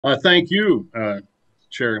Thank you,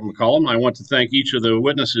 Chair McCollum. I want to thank each of the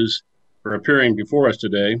witnesses for appearing before us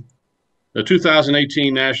today. The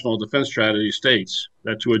 2018 National Defense Strategy states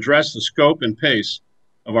that to address the scope and pace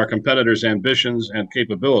of our competitors' ambitions and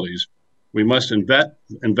capabilities, we must invest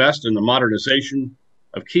in the modernization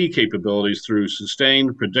of key capabilities through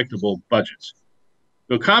sustained, predictable budgets.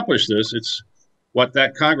 To accomplish this, it's what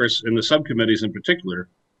that Congress and the subcommittees in particular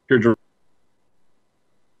here.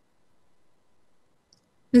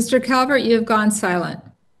 Mr. Calvert, you have gone silent.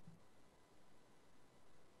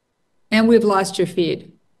 And we've lost your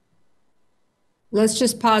feed. Let's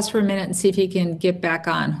just pause for a minute and see if he can get back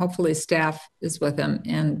on. Hopefully staff is with him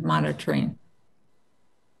and monitoring.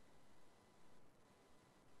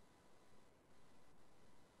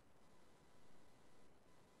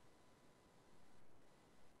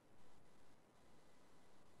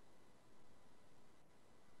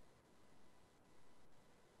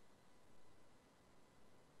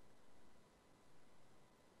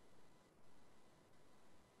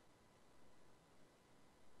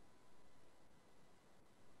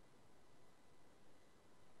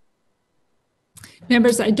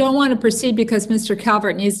 Members, I don't want to proceed because Mr.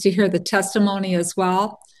 Calvert needs to hear the testimony as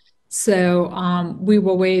well. So we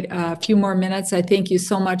will wait a few more minutes. I thank you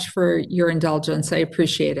so much for your indulgence. I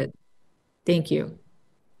appreciate it. Thank you.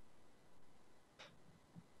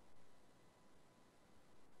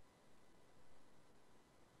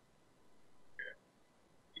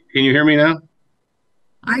 Can you hear me now?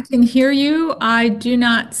 I can hear you. I do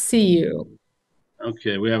not see you.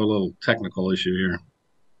 Okay, we have a little technical issue here.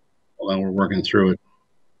 Hold on, we're working through it.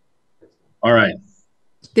 All right.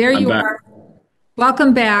 There you are.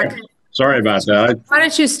 Welcome back. Sorry about that. Why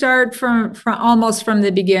don't you start from almost from the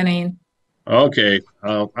beginning? Okay,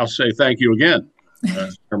 I'll say thank you again,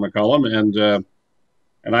 Mr. McCollum,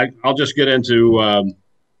 and I'll just get into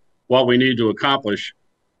what we need to accomplish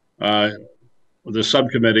with the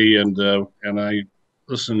subcommittee, and I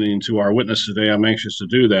listening to our witness today. I'm anxious to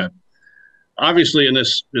do that. Obviously, in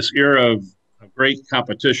this era of great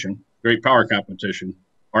competition, great power competition,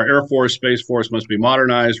 our Air Force, Space Force must be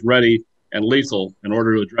modernized, ready, and lethal in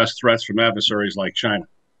order to address threats from adversaries like China.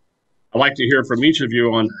 I'd like to hear from each of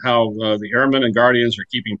you on how the airmen and guardians are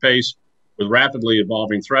keeping pace with rapidly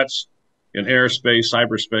evolving threats in airspace,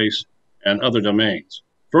 cyberspace, and other domains.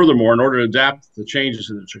 Furthermore, in order to adapt to changes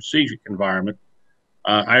in the strategic environment,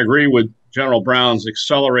 I agree with General Brown's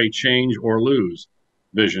accelerate, change, or lose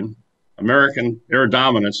vision. American air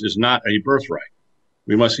dominance is not a birthright.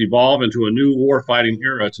 We must evolve into a new warfighting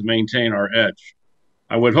era to maintain our edge.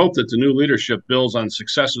 I would hope that the new leadership builds on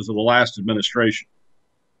successes of the last administration,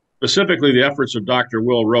 specifically the efforts of Dr.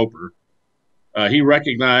 Will Roper. He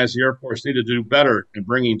recognized the Air Force needed to do better in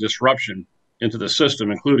bringing disruption into the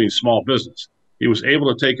system, including small business. He was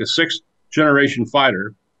able to take a sixth-generation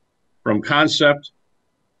fighter from concept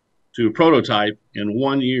to prototype in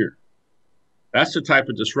 1 year. That's the type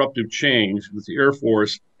of disruptive change that the Air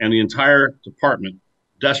Force and the entire department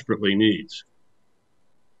desperately needs.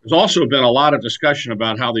 There's also been a lot of discussion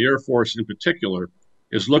about how the Air Force in particular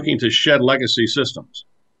is looking to shed legacy systems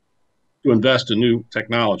to invest in new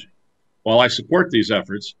technology. While I support these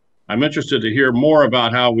efforts, I'm interested to hear more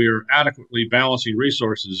about how we are adequately balancing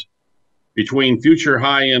resources between future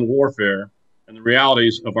high-end warfare and the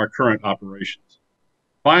realities of our current operations.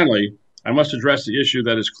 Finally, I must address the issue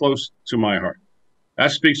that is close to my heart.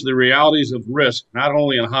 That speaks to the realities of risk, not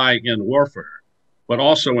only in high-end warfare, but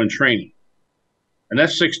also in training. An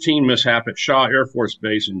F-16 mishap at Shaw Air Force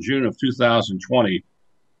Base in June of 2020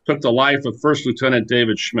 took the life of First Lieutenant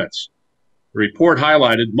David Schmitz. The report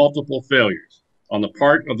highlighted multiple failures on the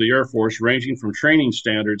part of the Air Force, ranging from training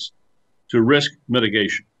standards to risk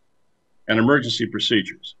mitigation and emergency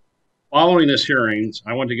procedures. Following this hearings,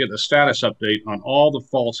 I want to get a status update on all the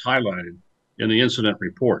faults highlighted in the incident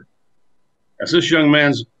report. As this young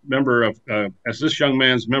man's member of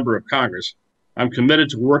Congress, I'm committed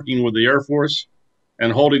to working with the Air Force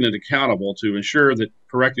and holding it accountable to ensure that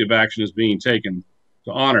corrective action is being taken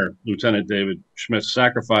to honor Lieutenant David Schmitz's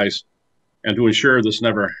sacrifice and to ensure this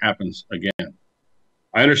never happens again.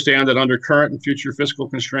 I understand that under current and future fiscal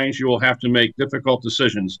constraints, you will have to make difficult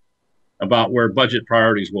decisions about where budget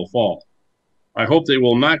priorities will fall. I hope they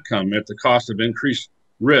will not come at the cost of increased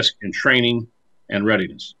risk in training and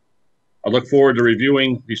readiness. I look forward to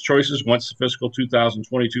reviewing these choices once the fiscal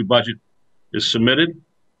 2022 budget is submitted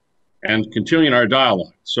and continuing our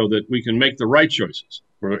dialogue so that we can make the right choices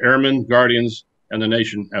for airmen, guardians, and the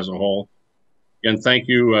nation as a whole. Again, thank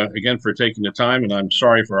you again for taking the time, and I'm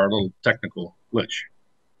sorry for our little technical glitch.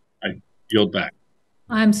 I yield back.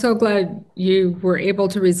 I'm so glad you were able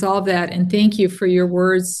to resolve that, and thank you for your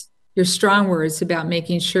words your strong words about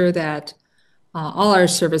making sure that all our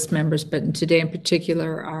service members, but today in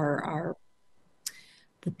particular, our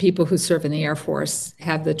the people who serve in the Air Force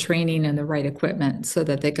have the training and the right equipment so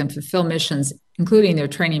that they can fulfill missions, including their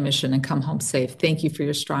training mission, and come home safe. Thank you for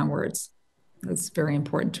your strong words. It's very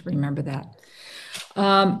important to remember that.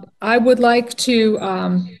 I would like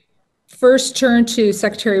to first turn to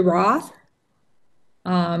Secretary Roth.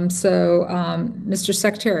 Mr.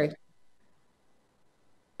 Secretary.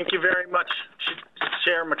 Thank you very much,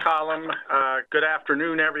 Chair McCollum. Good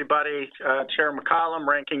afternoon, everybody. Chair McCollum,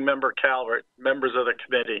 Ranking Member Calvert, members of the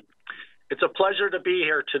committee. It's a pleasure to be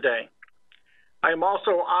here today. I am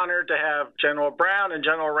also honored to have General Brown and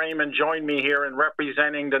General Raymond join me here in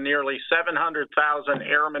representing the nearly 700,000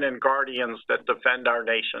 airmen and guardians that defend our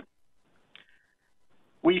nation.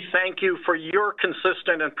 We thank you for your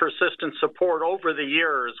consistent and persistent support over the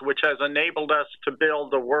years, which has enabled us to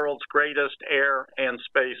build the world's greatest air and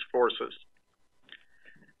space forces.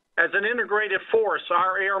 As an integrated force,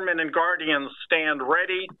 our airmen and guardians stand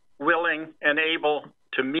ready, willing, and able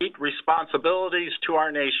to meet responsibilities to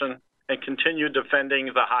our nation and continue defending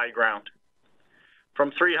the high ground.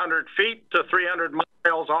 From 300 feet to 300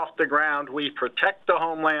 miles off the ground, we protect the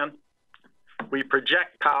homeland, we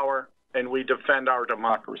project power, and we defend our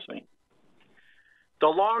democracy. The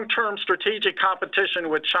long-term strategic competition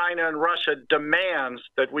with China and Russia demands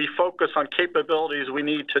that we focus on capabilities we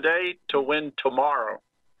need today to win tomorrow.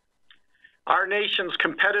 Our nation's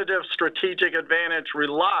competitive strategic advantage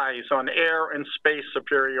relies on air and space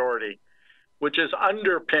superiority, which is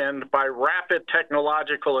underpinned by rapid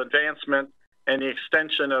technological advancement and the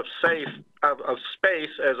extension of space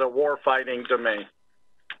as a warfighting domain.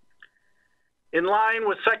 In line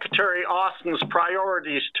with Secretary Austin's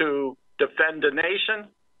priorities to defend the nation,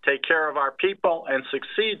 take care of our people, and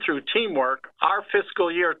succeed through teamwork, our fiscal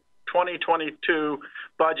year 2022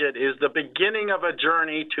 budget is the beginning of a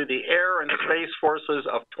journey to the air and space forces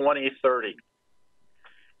of 2030.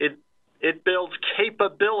 It builds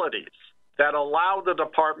capabilities that allow the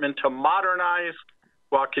department to modernize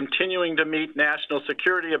while continuing to meet national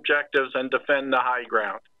security objectives and defend the high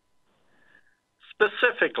ground.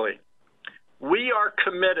 Specifically, we are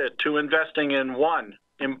committed to investing in 1,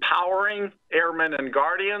 empowering airmen and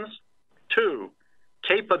guardians, 2,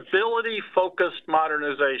 capability-focused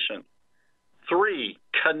modernization, 3,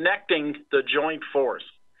 connecting the joint force,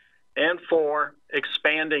 and 4,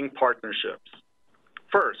 expanding partnerships.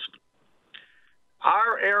 First,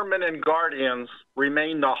 our airmen and guardians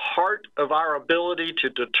remain the heart of our ability to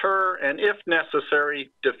deter and, if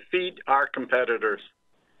necessary, defeat our competitors.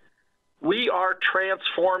 We are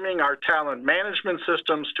transforming our talent management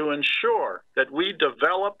systems to ensure that we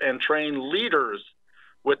develop and train leaders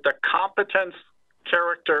with the competence,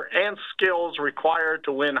 character, and skills required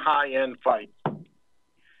to win high-end fights.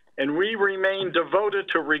 And we remain devoted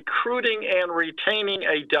to recruiting and retaining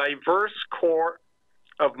a diverse core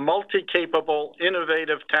of multi-capable,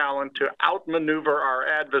 innovative talent to outmaneuver our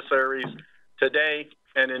adversaries today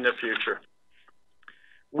and in the future.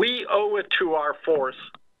 We owe it to our force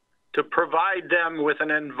to provide them with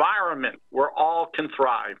an environment where all can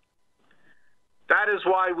thrive. That is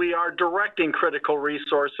why we are directing critical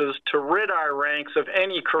resources to rid our ranks of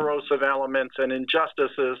any corrosive elements and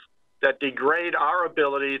injustices that degrade our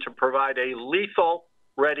ability to provide a lethal,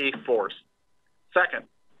 ready force. Second,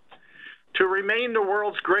 to remain the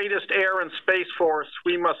world's greatest air and space force,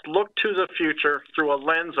 we must look to the future through a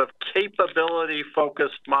lens of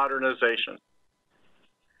capability-focused modernization.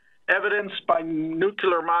 Evidenced by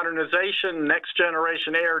nuclear modernization,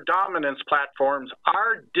 next-generation air dominance platforms,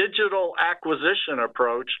 our digital acquisition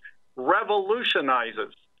approach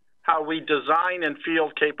revolutionizes how we design and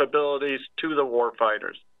field capabilities to the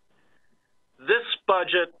warfighters. This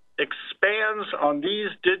budget expands on these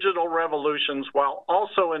digital revolutions while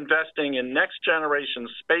also investing in next-generation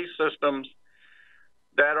space systems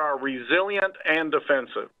that are resilient and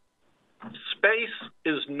defensive. Space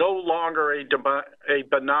is no longer a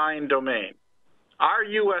benign domain. Our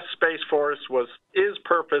U.S. Space Force is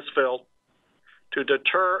purpose-built to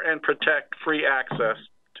deter and protect free access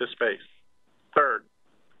to space. Third,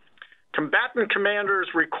 combatant commanders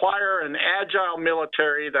require an agile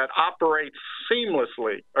military that operates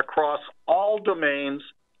seamlessly across all domains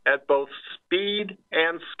at both speed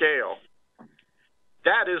and scale.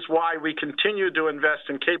 That is why we continue to invest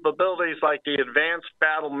in capabilities like the Advanced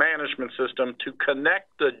Battle Management System to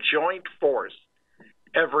connect the joint force,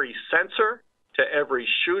 every sensor to every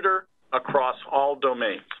shooter across all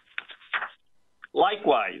domains.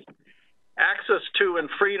 Likewise, access to and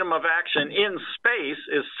freedom of action in space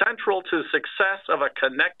is central to success of a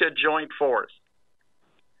connected joint force.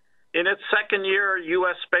 In its second year,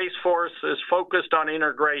 U.S. Space Force is focused on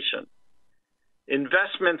integration.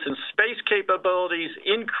 Investments in space capabilities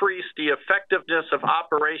increase the effectiveness of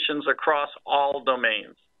operations across all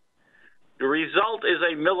domains. The result is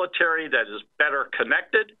a military that is better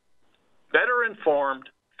connected, better informed,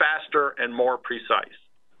 faster, and more precise.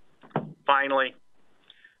 Finally,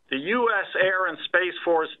 the U.S. Air and Space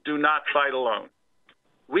Force do not fight alone.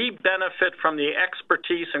 We benefit from the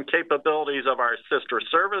expertise and capabilities of our sister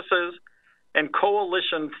services and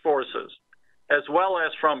coalition forces, as well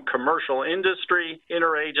as from commercial industry,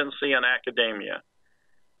 interagency, and academia.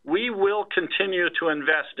 We will continue to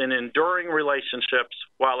invest in enduring relationships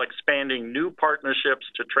while expanding new partnerships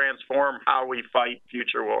to transform how we fight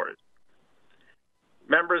future wars.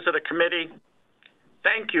 Members of the committee,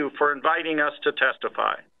 thank you for inviting us to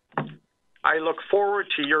testify. I look forward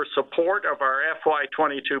to your support of our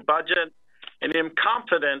FY22 budget and am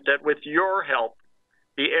confident that with your help,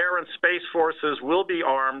 the Air and Space Forces will be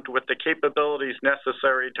armed with the capabilities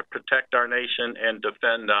necessary to protect our nation and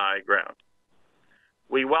defend the high ground.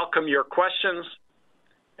 We welcome your questions,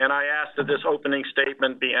 and I ask that this opening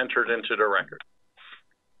statement be entered into the record.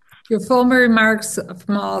 Your full remarks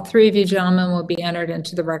from all three of you gentlemen will be entered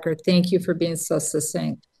into the record. Thank you for being so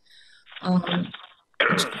succinct.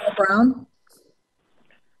 Chair Brown.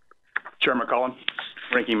 Chair McCollum,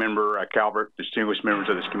 Ranking Member Calvert, distinguished members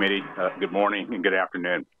of this committee, good morning and good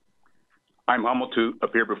afternoon. I'm humbled to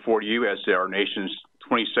appear before you as our nation's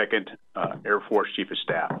 22nd Air Force Chief of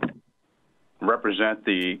Staff. I represent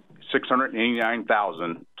the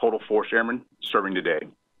 689,000 total force airmen serving today.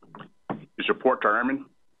 Your support to our airmen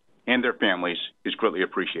and their families is greatly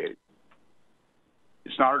appreciated.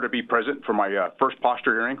 It's an honor to be present for my first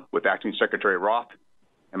posture hearing with Acting Secretary Roth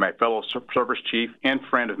and my fellow service chief and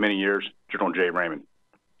friend of many years, General Jay Raymond.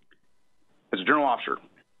 As a general officer,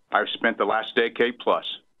 I've spent the last decade plus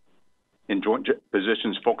in joint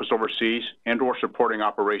positions focused overseas and or supporting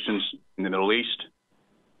operations in the Middle East,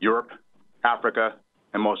 Europe, Africa,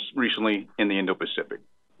 and most recently in the Indo-Pacific.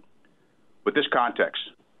 With this context,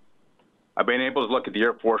 I've been able to look at the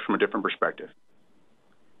Air Force from a different perspective.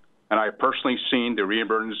 And I have personally seen the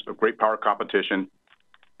reemergence of great power competition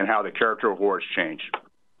and how the character of war has changed.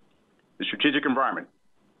 The strategic environment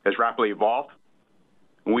has rapidly evolved,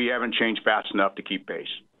 and we haven't changed fast enough to keep pace.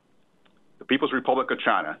 The People's Republic of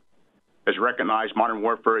China has recognized modern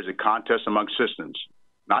warfare as a contest among systems,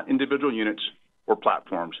 not individual units or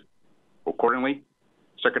platforms. Accordingly,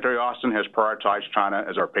 Secretary Austin has prioritized China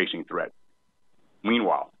as our pacing threat.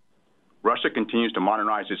 Meanwhile, Russia continues to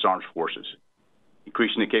modernize its armed forces,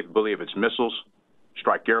 increasing the capability of its missiles,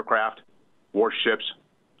 strike aircraft, warships,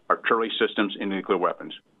 artillery systems, and nuclear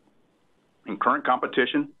weapons. And current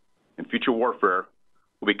competition and future warfare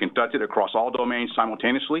will be conducted across all domains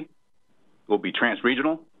simultaneously. It will be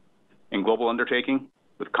trans-regional and global undertaking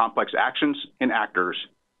with complex actions and actors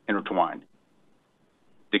intertwined.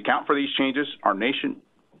 To account for these changes, our nation,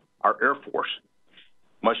 our Air Force,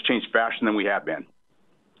 must change faster than we have been.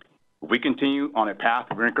 If we continue on a path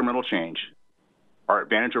of incremental change, our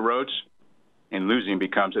advantage erodes and losing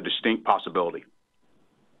becomes a distinct possibility.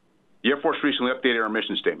 The Air Force recently updated our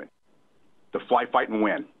mission statement to fly, fight, and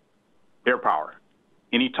win. Air power,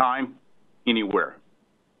 anytime, anywhere.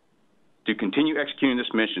 To continue executing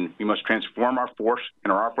this mission, we must transform our force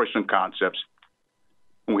and our operational concepts,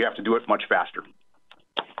 and we have to do it much faster.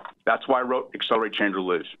 That's why I wrote Accelerate, Change, or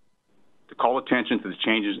Lose, to call attention to the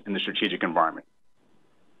changes in the strategic environment.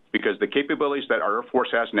 Because the capabilities that our Air Force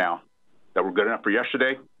has now, that were good enough for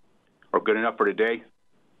yesterday or good enough for today,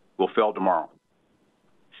 will fail tomorrow.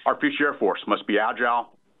 Our future Air Force must be agile,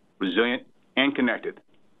 resilient, and connected,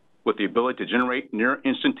 with the ability to generate near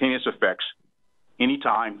instantaneous effects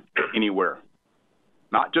anytime, anywhere.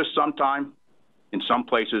 Not just sometime, in some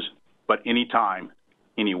places, but anytime,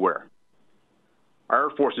 anywhere. Our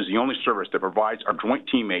Air Force is the only service that provides our joint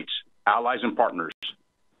teammates, allies, and partners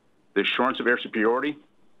the assurance of air superiority,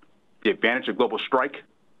 the advantage of global strike,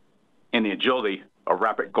 and the agility of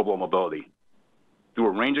rapid global mobility through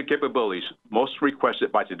a range of capabilities most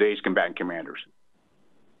requested by today's combatant commanders.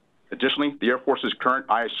 Additionally, the Air Force's current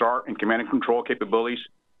ISR and command and control capabilities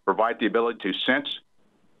provide the ability to sense,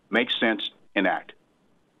 make sense, and act.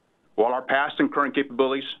 While our past and current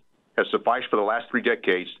capabilities have sufficed for the last 3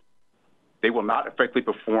 decades, they will not effectively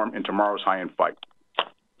perform in tomorrow's high-end fight.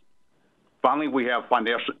 Finally, we have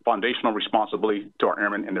foundational responsibility to our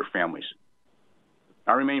airmen and their families.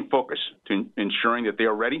 I remain focused to ensuring that they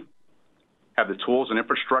are ready, have the tools and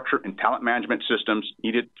infrastructure and talent management systems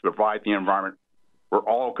needed to provide the environment where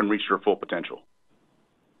all can reach their full potential.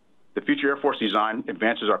 The future Air Force design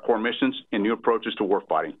advances our core missions and new approaches to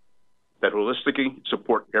warfighting. that holistically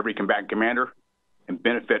support every combatant commander and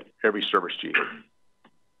benefit every service chief.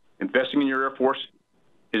 Investing in your Air Force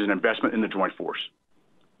is an investment in the Joint Force.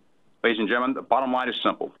 Ladies and gentlemen, the bottom line is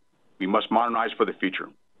simple. We must modernize for the future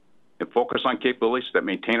and focus on capabilities that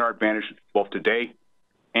maintain our advantage both today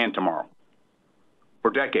and tomorrow. For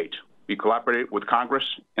decades, we collaborated with Congress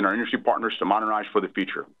and our industry partners to modernize for the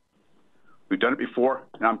future. We've done it before,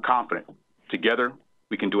 and I'm confident together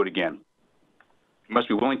we can do it again. We must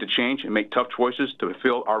be willing to change and make tough choices to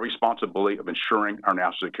fulfill our responsibility of ensuring our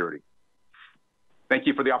national security. Thank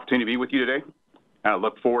you for the opportunity to be with you today, and I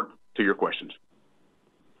look forward to your questions.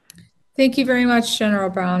 Thank you very much, General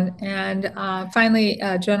Brown. And finally,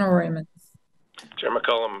 General Raymond. Chair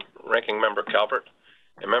McCollum, Ranking Member Calvert,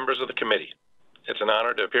 and members of the committee. It's an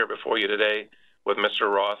honor to appear before you today with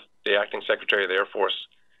Mr. Roth, the Acting Secretary of the Air Force,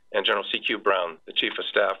 and General C.Q. Brown, the Chief of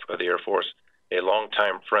Staff of the Air Force, a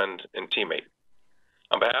longtime friend and teammate.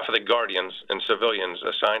 On behalf of the Guardians and civilians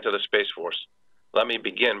assigned to the Space Force, let me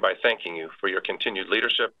begin by thanking you for your continued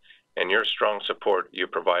leadership and your strong support you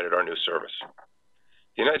provided our new service.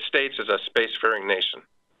 The United States is a spacefaring nation.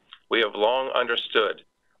 We have long understood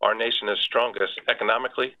our nation is strongest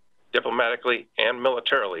economically, diplomatically, and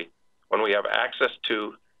militarily when we have access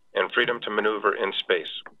to and freedom to maneuver in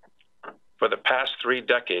space. For the past 3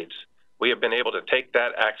 decades, we have been able to take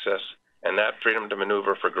that access and that freedom to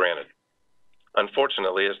maneuver for granted.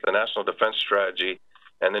 Unfortunately, as the National Defense Strategy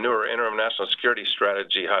and the newer Interim National Security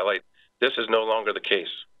Strategy highlight, this is no longer the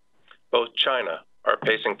case. Both China, our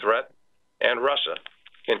pacing threat, and Russia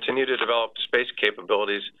continue to develop space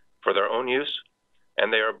capabilities for their own use,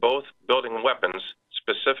 and they are both building weapons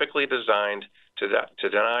specifically designed to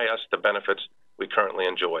deny us the benefits we currently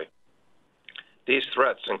enjoy. These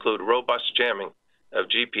threats include robust jamming of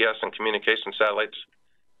GPS and communication satellites,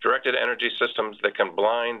 directed energy systems that can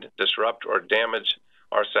blind, disrupt, or damage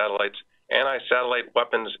our satellites, anti-satellite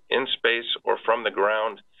weapons in space or from the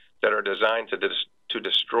ground that are designed to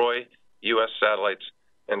destroy U.S. satellites,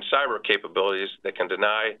 and cyber capabilities that can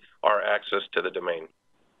deny our access to the domain.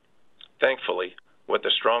 Thankfully, with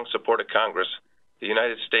the strong support of Congress, the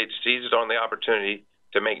United States seized on the opportunity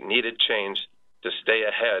to make needed change to stay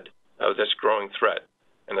ahead of this growing threat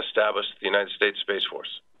and establish the United States Space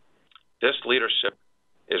Force. This leadership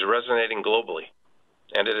is resonating globally,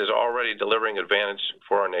 and it is already delivering advantage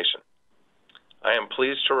for our nation. I am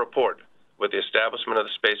pleased to report, with the establishment of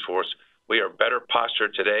the Space Force, we are better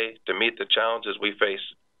postured today to meet the challenges we face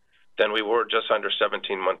than we were just under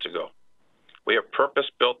 17 months ago. We have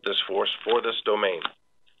purpose-built this force for this domain.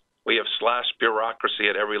 We have slashed bureaucracy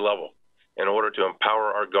at every level in order to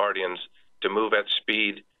empower our Guardians to move at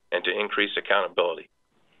speed and to increase accountability.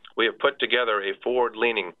 We have put together a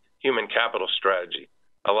forward-leaning human capital strategy,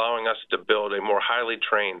 allowing us to build a more highly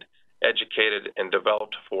trained, educated, and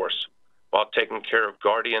developed force while taking care of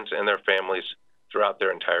Guardians and their families throughout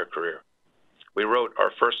their entire career. We wrote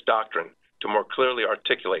our first doctrine to more clearly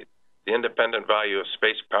articulate the independent value of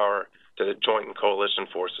space power to the joint and coalition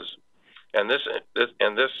forces. And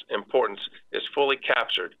this importance is fully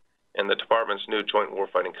captured in the Department's new joint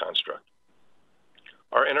warfighting construct.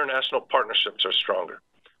 Our international partnerships are stronger,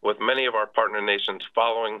 with many of our partner nations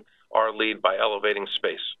following our lead by elevating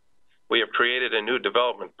space. We have created a new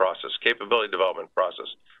development process, capability development process,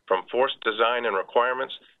 from force design and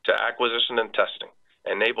requirements to acquisition and testing,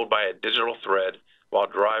 enabled by a digital thread while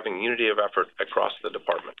driving unity of effort across the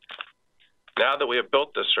department. Now that we have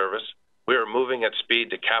built this service, we are moving at speed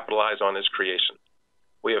to capitalize on its creation.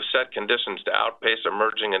 We have set conditions to outpace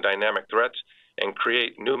emerging and dynamic threats and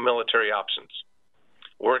create new military options.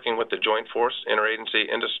 Working with the Joint Force, interagency,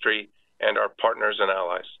 industry, and our partners and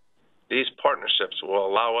allies, these partnerships will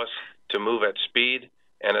allow us to move at speed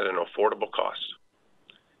and at an affordable cost.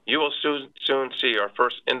 You will soon see our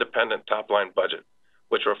first independent top-line budget,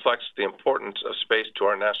 which reflects the importance of space to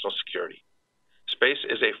our national security. Space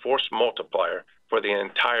is a force multiplier for the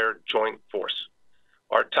entire Joint Force.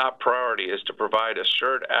 Our top priority is to provide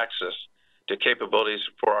assured access to capabilities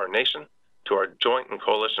for our nation, to our joint and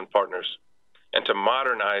coalition partners, and to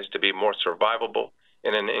modernize to be more survivable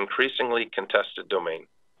in an increasingly contested domain.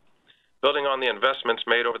 Building on the investments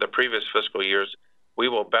made over the previous fiscal years, we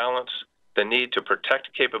will balance the need to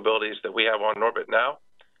protect capabilities that we have on orbit now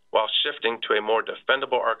while shifting to a more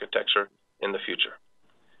defendable architecture in the future.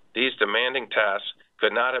 These demanding tasks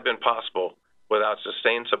could not have been possible without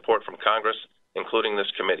sustained support from Congress, including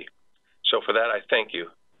this committee. So for that, I thank you.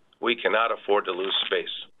 We cannot afford to lose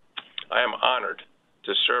space. I am honored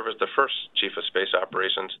to serve as the first Chief of Space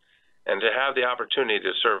Operations and to have the opportunity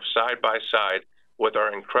to serve side by side with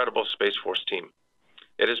our incredible Space Force team.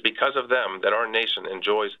 It is because of them that our nation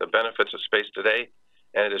enjoys the benefits of space today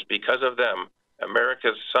and it is because of them,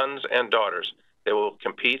 America's sons and daughters, that will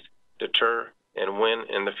compete, deter, and win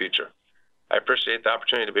in the future. I appreciate the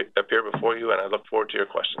opportunity to appear before you, and I look forward to your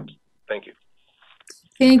questions. Thank you.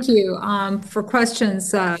 Thank you. For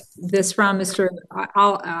questions this round,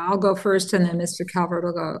 I'll go first, and then Mr. Calvert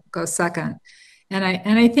will go second. And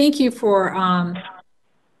I thank you for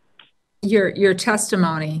your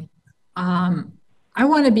testimony. I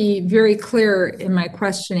want to be very clear in my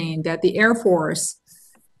questioning that the Air Force,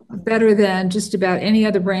 better than just about any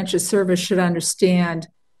other branch of service, should understand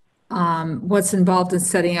what's involved in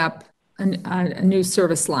setting up a new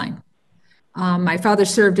service line. My father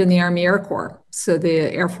served in the Army Air Corps, so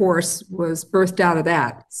the Air Force was birthed out of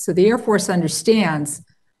that. So the Air Force understands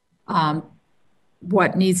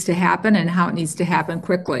what needs to happen and how it needs to happen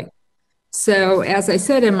quickly. So as I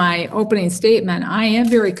said in my opening statement, I am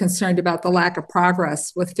very concerned about the lack of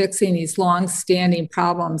progress with fixing these long-standing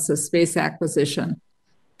problems of space acquisition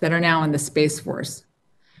that are now in the Space Force.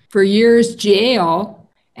 For years, GAO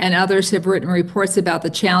and others have written reports about the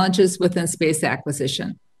challenges within space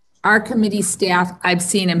acquisition. Our committee staff, I've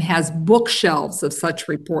seen them, has bookshelves of such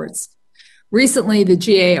reports. Recently, the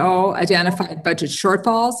GAO identified budget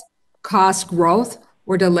shortfalls, cost growth,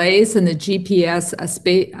 or delays in the GPS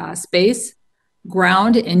space,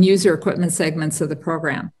 ground, and user equipment segments of the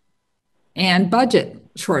program, and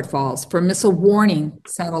budget shortfalls for missile warning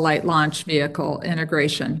satellite launch vehicle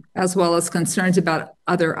integration, as well as concerns about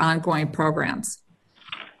other ongoing programs.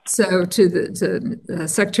 So to the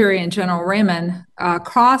Secretary and General Raymond,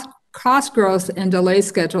 cost growth and delay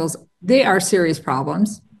schedules, they are serious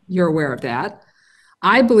problems. You're aware of that.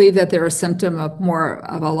 I believe that they're a symptom of more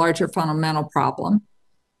of a larger fundamental problem.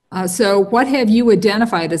 So what have you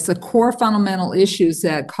identified as the core fundamental issues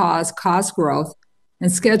that cause cost growth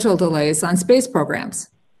and schedule delays on space programs?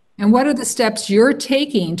 And what are the steps you're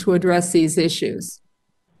taking to address these issues?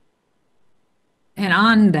 And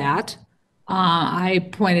on that, I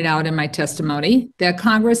pointed out in my testimony that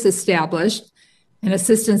Congress established an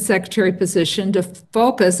Assistant Secretary position to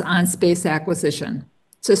focus on space acquisition,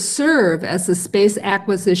 to serve as the Space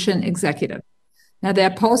Acquisition Executive. Now,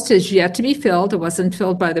 that post has yet to be filled. It wasn't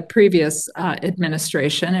filled by the previous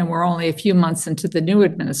administration, and we're only a few months into the new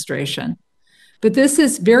administration. But this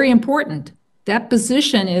is very important. That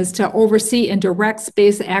position is to oversee and direct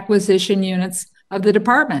space acquisition units of the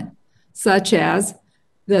department, such as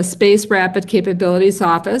the Space Rapid Capabilities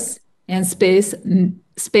Office and Space and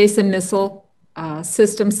Missile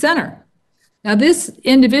Systems Center. Now, this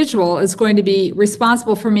individual is going to be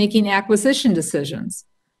responsible for making acquisition decisions,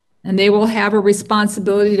 and they will have a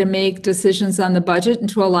responsibility to make decisions on the budget and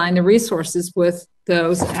to align the resources with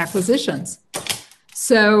those acquisitions.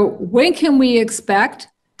 So when can we expect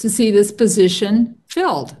to see this position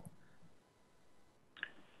filled?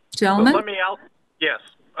 Gentlemen? Well, yes,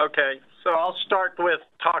 okay. So I'll start with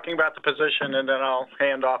talking about the position, and then I'll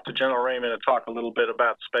hand off to General Raymond to talk a little bit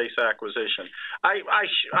about space acquisition. I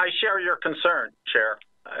share your concern, Chair.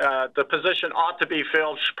 The position ought to be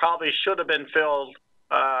filled, probably should have been filled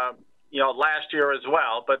last year as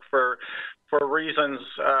well, but for reasons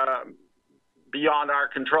beyond our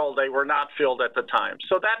control, they were not filled at the time.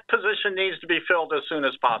 So that position needs to be filled as soon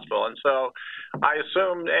as possible. And so I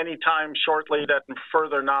assume anytime shortly that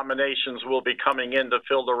further nominations will be coming in to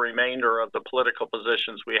fill the remainder of the political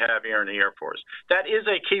positions we have here in the Air Force. That is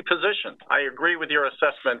a key position. I agree with your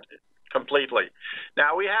assessment completely.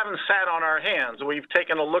 Now, we haven't sat on our hands. We've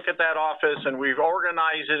taken a look at that office, and we've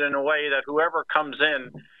organized it in a way that whoever comes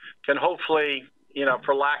in can hopefully,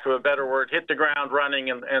 for lack of a better word, hit the ground running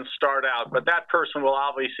and start out. But that person will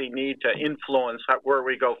obviously need to influence where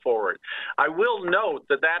we go forward. I will note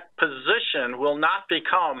that that position will not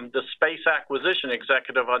become the Space Acquisition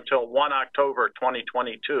Executive until 1 October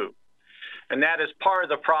 2022. And that is part of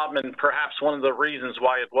the problem and perhaps one of the reasons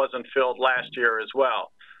why it wasn't filled last year as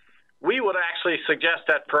well. We would actually suggest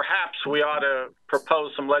that perhaps we ought to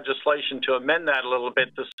propose some legislation to amend that a little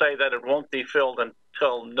bit to say that it won't be filled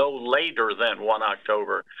until no later than 1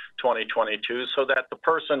 October 2022, so that the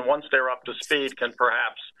person, once they're up to speed, can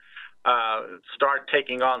perhaps start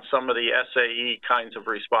taking on some of the SAE kinds of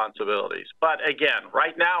responsibilities. But again,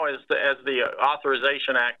 right now, as the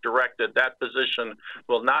Authorization Act directed, that position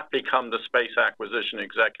will not become the Space Acquisition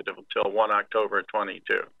Executive until 1 October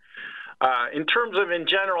 22. In terms of, in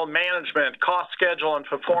general, management, cost, schedule, and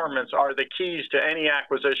performance are the keys to any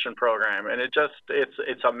acquisition program, and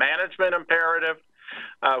it's a management imperative.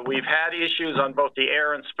 We've had issues on both the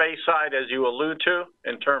air and space side, as you allude to,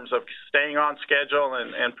 in terms of staying on schedule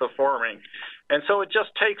and performing. And so it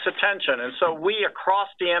just takes attention. And so we, across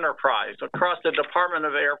the enterprise, across the Department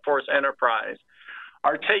of Air Force enterprise,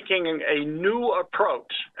 are taking a new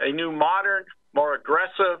approach, a new modern, more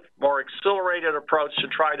aggressive, more accelerated approach to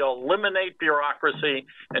try to eliminate bureaucracy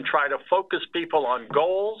and try to focus people on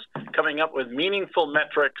goals, coming up with meaningful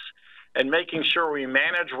metrics, and making sure we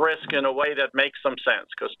manage risk in a way that makes some sense,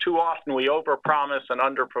 because too often we overpromise and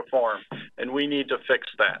underperform, and we need to fix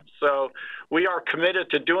that. So we are committed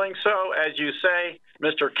to doing so. As you say,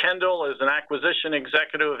 Mr. Kendall is an acquisition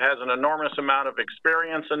executive, has an enormous amount of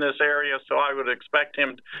experience in this area, so I would expect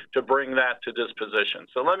him to bring that to this position.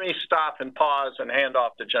 So let me stop and pause and hand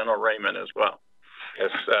off to General Raymond as well.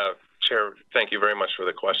 Yes, Chair, thank you very much for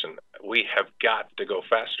the question. We have got to go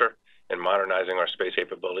faster in modernizing our space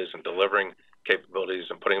capabilities and delivering capabilities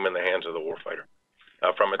and putting them in the hands of the warfighter.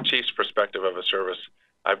 From a chief's perspective of a service,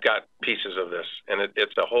 I've got pieces of this, and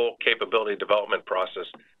it's a whole capability development process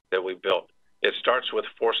that we built. It starts with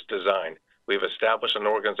force design. We've established an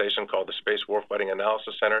organization called the Space Warfighting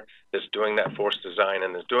Analysis Center that's doing that force design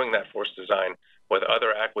and is doing that force design with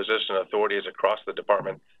other acquisition authorities across the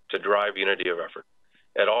department to drive unity of effort.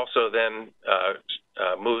 It also then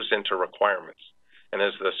moves into requirements. And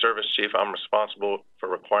as the service chief, I'm responsible for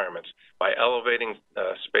requirements. By elevating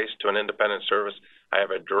space to an independent service, I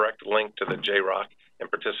have a direct link to the JROC, and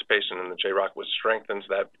participation in the JROC, which strengthens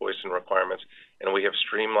that voice and requirements, and we have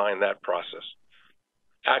streamlined that process.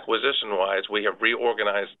 Acquisition-wise, we have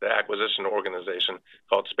reorganized the acquisition organization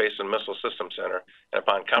called Space and Missile Systems Center, and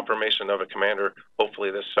upon confirmation of a commander,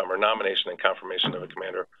 hopefully this summer, nomination and confirmation of a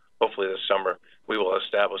commander, hopefully this summer, we will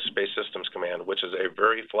establish Space Systems Command, which is a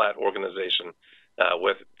very flat organization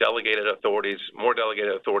with delegated authorities, more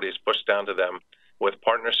delegated authorities pushed down to them, with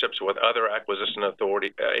partnerships with other acquisition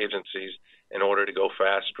authority agencies in order to go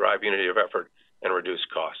fast, drive unity of effort, and reduce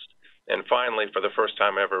cost. And finally, for the first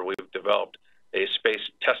time ever, we've developed a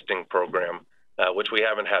space testing program, which we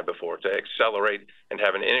haven't had before, to accelerate and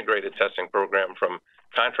have an integrated testing program from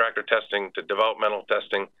contractor testing to developmental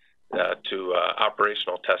testing to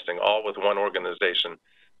operational testing, all with one organization.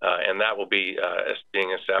 And that will be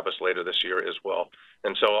being established later this year as well.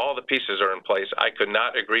 And so all the pieces are in place. I could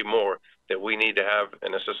not agree more that we need to have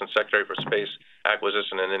an Assistant Secretary for Space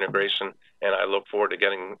Acquisition and Integration, and I look forward to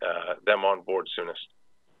getting them on board soonest.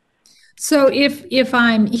 So if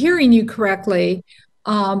I'm hearing you correctly,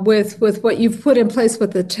 with what you've put in place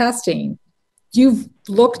with the testing, you've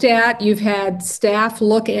had staff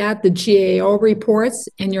look at the GAO reports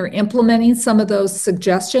and you're implementing some of those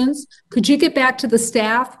suggestions. Could you get back to the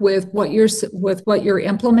staff with what you're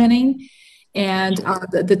implementing and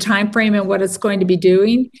the time frame and what it's going to be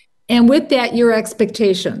doing? And with that, your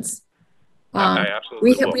expectations. I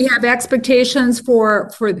absolutely we have expectations for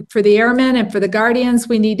the airmen and for the guardians.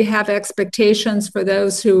 We need to have expectations for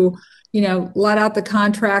those who, let out the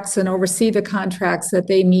contracts and oversee the contracts, that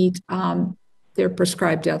they meet their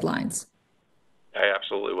prescribed deadlines. I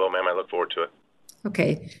absolutely will, ma'am. I look forward to it.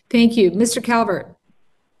 Okay, thank you. Mr. Calvert.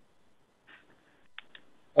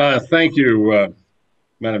 Thank you,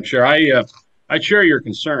 Madam Chair. I share your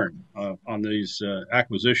concern on these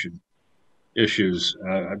acquisition issues.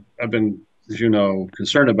 I've been, as you know,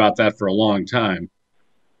 concerned about that for a long time.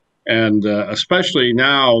 And especially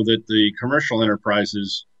now that the commercial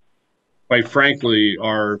enterprises, quite frankly,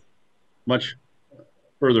 are much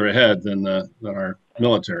further ahead than our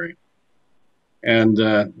military.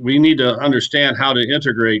 And we need to understand how to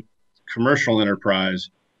integrate commercial enterprise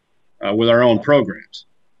with our own programs.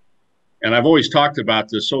 And I've always talked about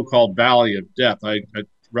the so-called Valley of Death. I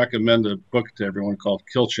recommend a book to everyone called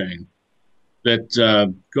Kill Chain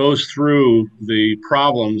that goes through the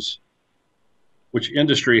problems which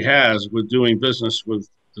industry has with doing business with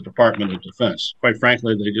the Department of Defense. Quite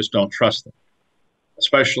frankly, they just don't trust them,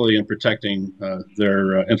 especially in protecting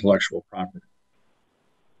their intellectual property.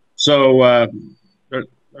 So the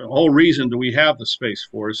whole reason that we have the Space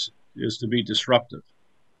Force is to be disruptive,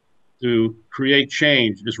 to create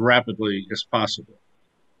change as rapidly as possible.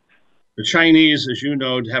 The Chinese, as you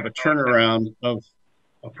know, have a turnaround of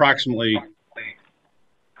approximately, I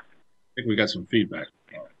think we got some feedback.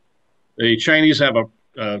 The Chinese have a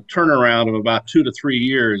turnaround of about 2 to 3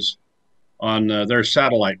 years on their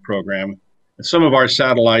satellite program. And some of our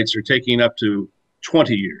satellites are taking up to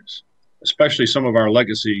 20 years, especially some of our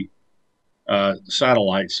legacy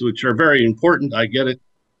satellites, which are very important. I get it.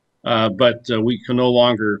 But we can no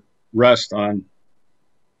longer rest on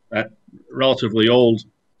that relatively old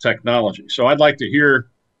technology. So I'd like to hear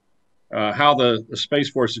how the Space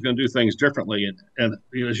Force is going to do things differently. And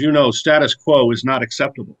as you know, status quo is not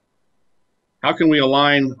acceptable. How can we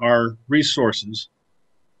align our resources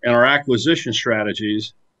and our acquisition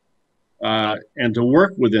strategies and to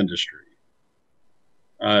work with industry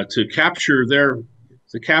to capture their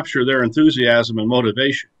capture their enthusiasm and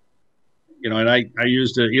motivation. And I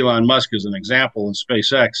used Elon Musk as an example in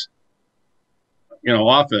SpaceX,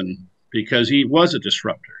 often because he was a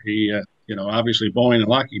disruptor. He, obviously Boeing and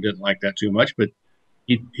Lockheed didn't like that too much, but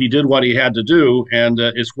he did what he had to do, and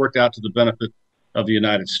it's worked out to the benefit of the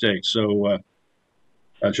United States. So,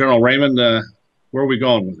 General Raymond, where are we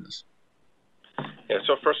going with this? Yeah,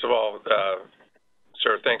 so first of all,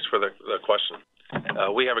 sir, thanks for the question.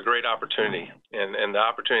 We have a great opportunity, and the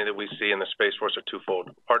opportunity that we see in the Space Force are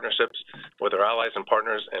twofold: partnerships with our allies and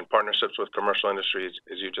partners, and partnerships with commercial industries,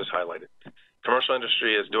 as you just highlighted. Commercial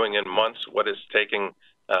industry is doing in months what is taking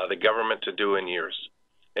the government to do in years.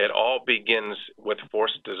 It all begins with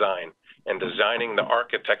force design and designing the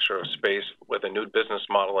architecture of space with a new business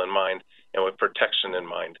model in mind and with protection in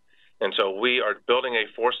mind. And so we are building a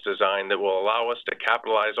force design that will allow us to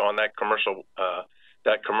capitalize on that commercial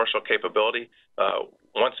capability.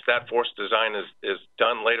 Once that force design is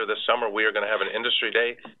done later this summer, we are going to have an industry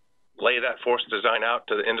day, lay that force design out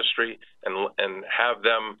to the industry and have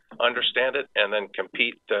them understand it and then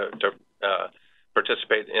compete to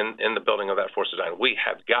participate in the building of that force design. We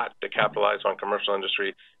have got to capitalize on commercial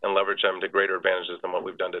industry and leverage them to greater advantages than what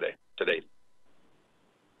we've done to date.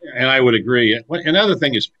 And I would agree. Another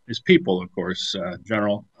thing is people, of course,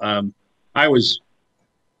 General. I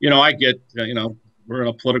get, we're in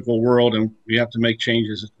a political world and we have to make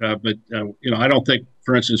changes. But I don't think,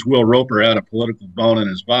 for instance, Will Roper had a political bone in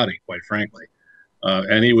his body, quite frankly.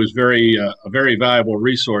 And he was a very valuable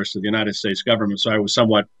resource to the United States government. So I was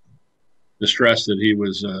somewhat distressed that he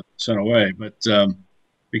was sent away. But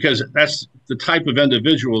because that's the type of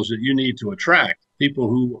individuals that you need to attract, people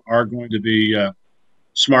who are going to be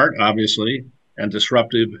smart, obviously, and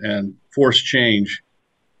disruptive and force change,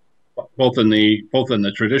 both in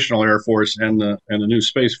the traditional Air Force and the new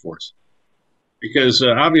Space Force, because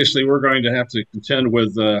obviously we're going to have to contend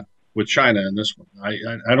with China in this one.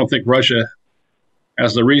 I don't think Russia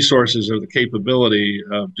has the resources or the capability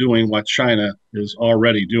of doing what China is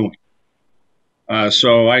already doing.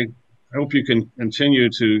 So I hope you can continue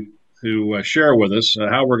to share with us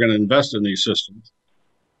how we're going to invest in these systems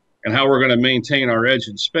and how we're going to maintain our edge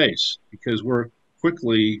in space, because we're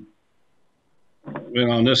quickly,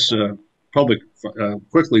 on this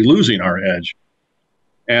quickly losing our edge.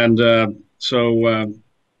 And so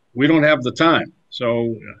we don't have the time.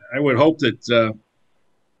 So I would hope that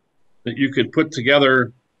you could put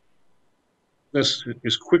together this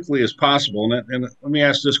as quickly as possible. And let me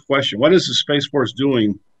ask this question: what is the Space Force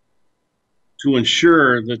doing to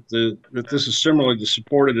ensure that this is similarly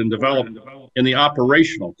supported and developed in the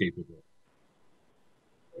operational capability?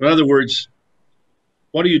 In other words,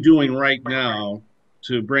 what are you doing right now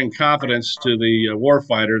to bring confidence to the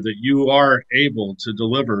warfighter that you are able to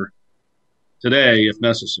deliver today if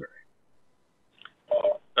necessary?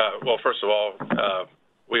 Well, first of all,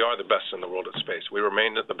 we are the best in the world at space. We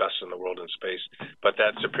remain the best in the world in space, but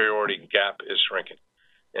that superiority gap is shrinking.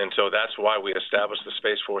 And so that's why we established the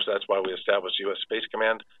Space Force. That's why we established U.S. Space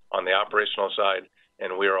Command on the operational side,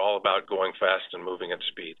 and we are all about going fast and moving at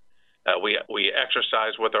speed. We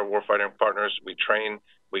exercise with our warfighting partners. We train.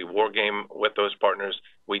 We war game with those partners.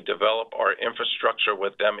 We develop our infrastructure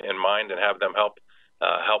with them in mind and have them help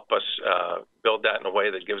us build that in a way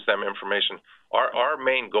that gives them information. Our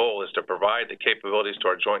main goal is to provide the capabilities to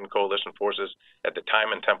our joint and coalition forces at the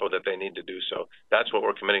time and tempo that they need to do so. That's what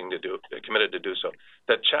we're committed to do so.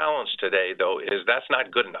 The challenge today, though, is that's not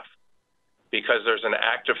good enough, because there's an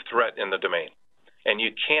active threat in the domain. And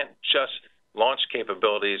you can't just launch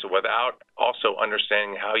capabilities without also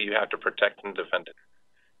understanding how you have to protect and defend it.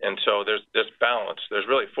 And so there's this balance. There's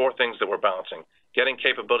really four things that we're balancing: getting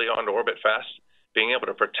capability onto orbit fast, being able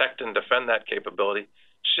to protect and defend that capability,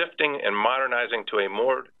 shifting and modernizing to a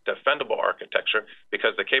more defendable architecture,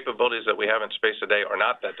 because the capabilities that we have in space today are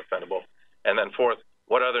not that defendable. And then fourth,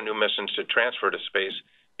 what other new missions should transfer to space,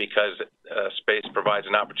 because space provides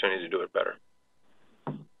an opportunity to do it better.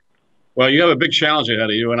 Well, you have a big challenge ahead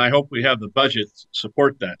of you, and I hope we have the budget to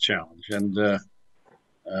support that challenge. And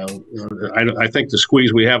I think the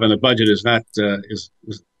squeeze we have in the budget is not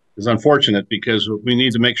is unfortunate, because we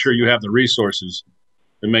need to make sure you have the resources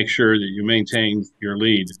to make sure that you maintain your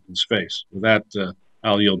lead in space. With that,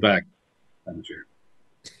 I'll yield back, Madam Chair.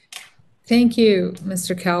 Thank you,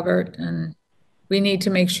 Mr. Calvert. And we need to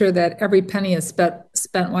make sure that every penny is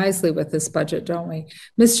spent wisely with this budget, don't we?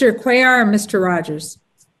 Mr. Cuellar and Mr. Rogers.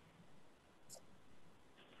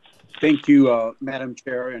 Thank you, Madam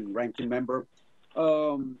Chair and Ranking Member.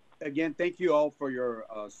 Again, thank you all for your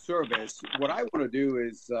service. What I want to do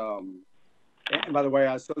is And by the way,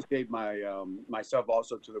 I associate myself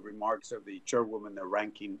also to the remarks of the chairwoman, the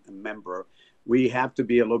ranking member. We have to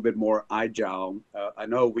be a little bit more agile. I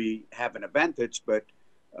know we have an advantage, but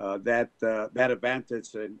that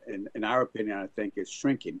advantage, in our opinion, I think is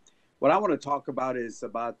shrinking. What I want to talk about is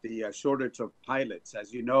about the shortage of pilots.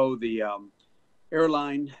 As you know, the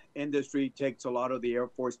airline industry takes a lot of the Air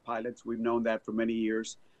Force pilots. We've known that for many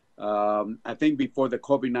years. I think before the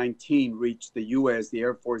COVID-19 reached the U.S., the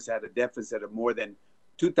Air Force had a deficit of more than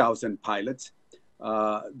 2,000 pilots.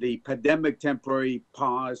 The pandemic temporarily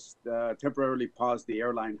paused the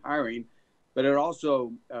airline hiring, but it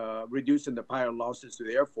also reducing the pilot losses to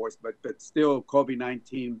the Air Force. But still,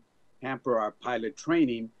 COVID-19 hamper our pilot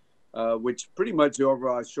training, which pretty much the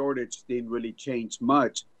overall shortage didn't really change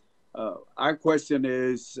much. My question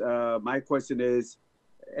is,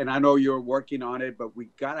 and I know you're working on it, but we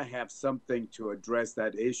got to have something to address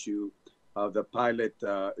that issue of the pilot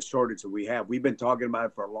shortage that we have. We've been talking about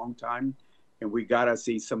it for a long time, and we got to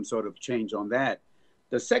see some sort of change on that.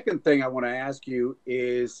 The second thing I want to ask you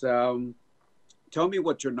is, tell me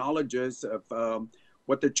what your knowledge is of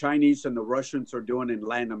what the Chinese and the Russians are doing in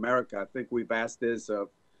Latin America. I think we've asked this of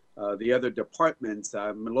the other departments.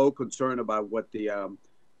 I'm a little concerned about what the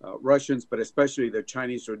Russians, but especially the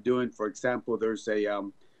Chinese are doing. For example, there's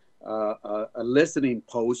a listening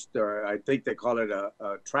post, or I think they call it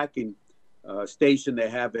a tracking station they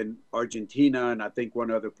have in Argentina, and I think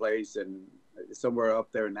one other place, and somewhere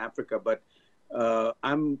up there in Africa. But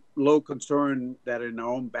I'm a little concerned that in our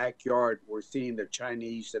own backyard, we're seeing the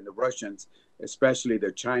Chinese and the Russians, especially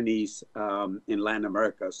the Chinese in Latin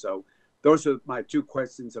America. So those are my two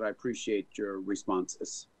questions, and I appreciate your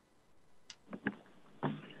responses.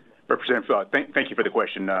 Representative, thank you for the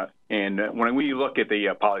question. And when we look at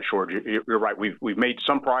the pilot shortage, you're right. We've made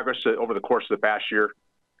some progress over the course of the past year,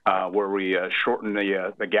 where we shortened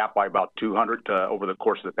the gap by about 200 over the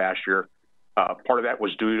course of the past year. Part of that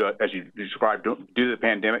was due to, as you described, due to the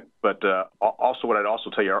pandemic. But also, what I'd also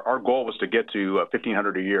tell you, our goal was to get to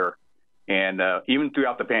 1,500 a year. And even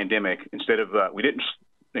throughout the pandemic, instead of we didn't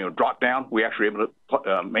drop down, we actually were able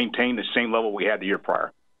to maintain the same level we had the year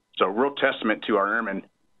prior. So a real testament to our airmen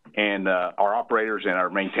and our operators and our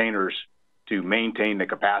maintainers to maintain the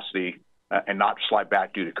capacity and not slide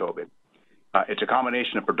back due to COVID. It's a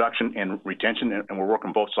combination of production and retention, and we're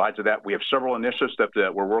working both sides of that. We have several initiatives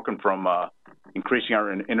that we're working from increasing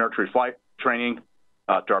our in-artillery flight training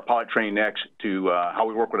to our pilot training next, to how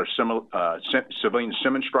we work with our civilian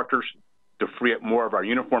sim instructors to free up more of our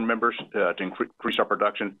uniform members to increase our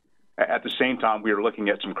production. At the same time, we are looking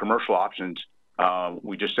at some commercial options.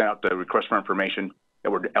 We just sent out the request for information that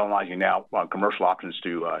we're analyzing now on commercial options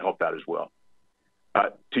to help that as well.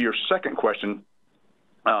 To your second question,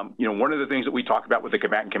 one of the things that we talk about with the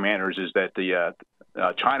combatant commanders is that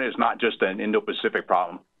China is not just an Indo-Pacific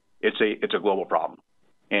problem; it's a global problem,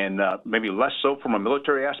 and maybe less so from a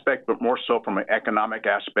military aspect, but more so from an economic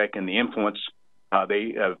aspect and the influence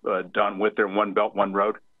they have done with their One Belt, One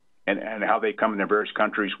Road, and how they come into various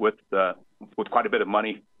countries with quite a bit of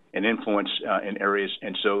money and influence in areas,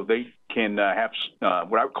 and so they can have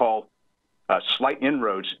what I would call slight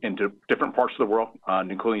inroads into different parts of the world,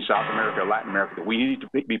 including South America, Latin America, that we need to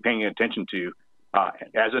be paying attention to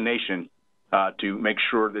as a nation to make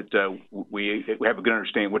sure that we have a good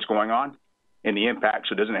understanding of what's going on and the impact,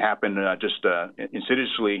 so it doesn't happen just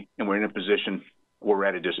insidiously, and we're in a position where we're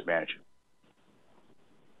at a disadvantage.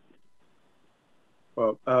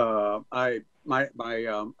 Well, I got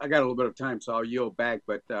a little bit of time, so I'll yield back.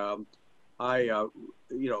 But I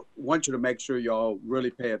want you to make sure y'all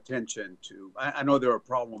really pay attention to. I know there are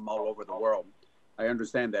problems all over the world. I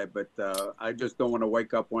understand that, but I just don't want to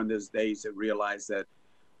wake up one of these days and realize that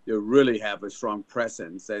you really have a strong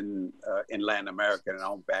presence in Latin America in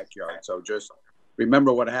our own backyard. So just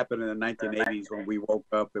remember what happened in the 1980s when we woke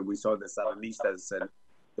up and we saw the Sandinistas and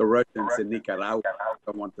the Russians in Nicaragua. I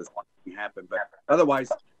don't want this to happen. But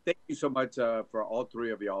otherwise, thank you so much for all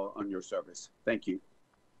three of y'all on your service. Thank you.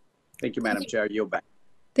 Thank you, Madam Chair. Yield back.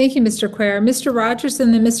 Thank you, Mr. Quare. Mr. Rogers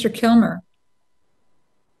and then Mr. Kilmer.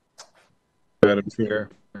 Madam Chair,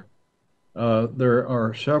 there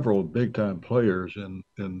are several big-time players in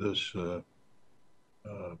this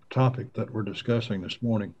topic that we're discussing this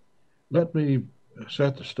morning. Let me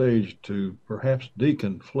set the stage to perhaps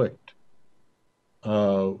deconflict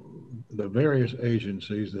the various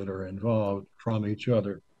agencies that are involved from each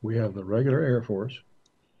other. We have the regular Air Force,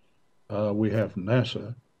 we have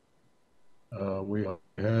NASA, we have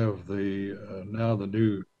now the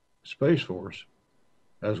new Space Force,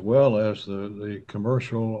 as well as the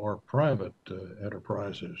commercial or private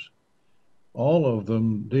enterprises, all of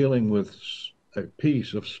them dealing with a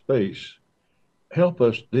piece of space help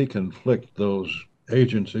us deconflict those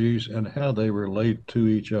agencies and how they relate to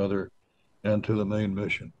each other and to the main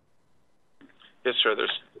mission. Yes, sir.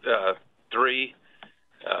 There's three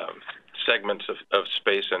segments of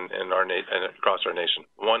space in our and across our nation.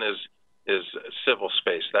 One is civil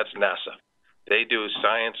space. That's NASA. They do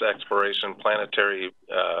science exploration, planetary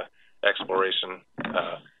exploration,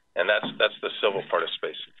 and that's the civil part of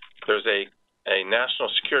space. There's a national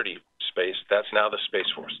security space. That's now the Space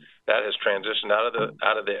Force. That has transitioned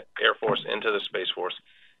out of the Air Force into the Space Force,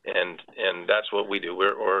 and that's what we do.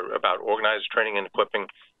 We're about organized training and equipping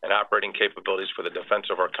and operating capabilities for the defense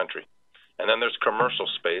of our country. And then there's commercial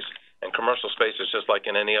space, and commercial space is just like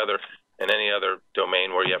in any other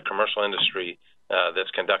domain where you have commercial industry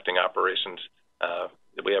that's conducting operations.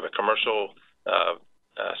 We have a commercial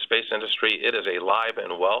space industry. It is alive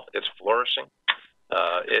and well. It's flourishing.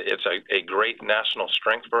 It's a great national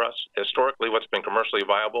strength for us. Historically, what's been commercially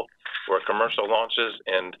viable were commercial launches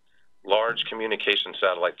and large communication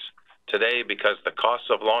satellites. Today, because the cost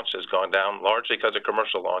of launch has gone down, largely because of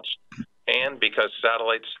commercial launch, and because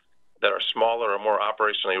satellites that are smaller or more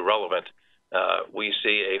operationally relevant, we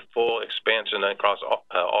see a full expansion across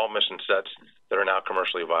all mission sets that are now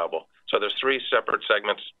commercially viable. So there's three separate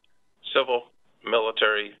segments: civil,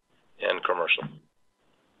 military, and commercial.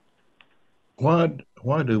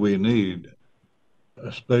 Why do we need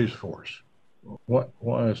a Space Force?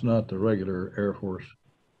 Why is not the regular Air Force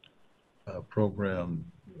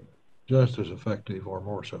program just as effective or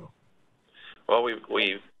more so? Well,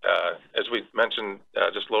 as we mentioned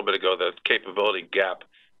just a little bit ago, the capability gap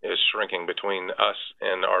is shrinking between us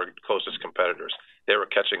and our closest competitors. They were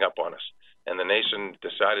catching up on us, and the nation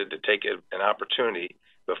decided to take an opportunity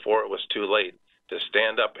before it was too late to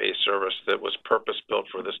stand up a service that was purpose-built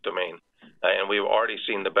for this domain. And we've already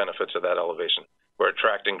seen the benefits of that elevation. We're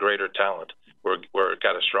attracting greater talent. We're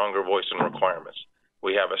got a stronger voice in requirements.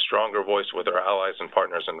 We have a stronger voice with our allies and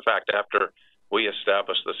partners. In fact, after we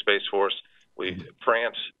established the Space Force,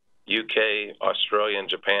 France, UK, Australia, and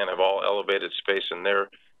Japan have all elevated space in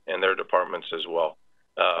their departments as well.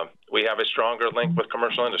 We have a stronger link with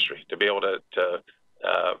commercial industry to be able to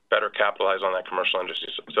better capitalize on that commercial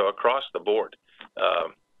industry. So across the board,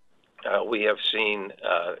 we have seen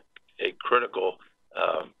a critical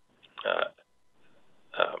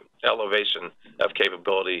elevation of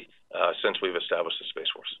capability since we've established the Space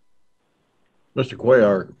Force. Mr.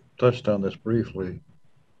 Cuellar touched on this briefly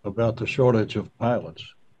about the shortage of pilots.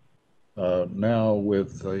 Now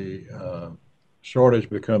with the shortage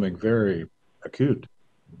becoming very acute,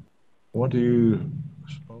 what do you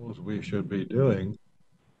suppose we should be doing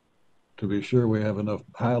to be sure we have enough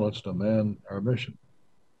pilots to man our mission?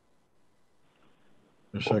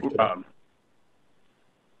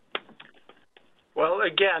 Well,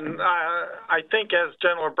 again, I think as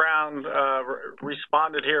General Brown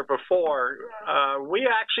responded here before, we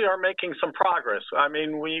actually are making some progress. I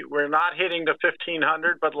mean, we're not hitting the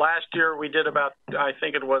 1,500, but last year we did about, I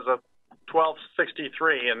think it was a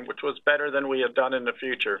 1263, and which was better than we had done in the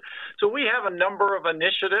future. So we have a number of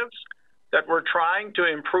initiatives that we're trying to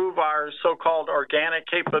improve our so-called organic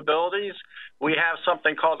capabilities. We have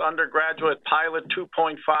something called Undergraduate Pilot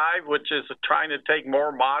 2.5, which is trying to take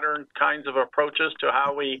more modern kinds of approaches to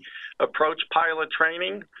how we approach pilot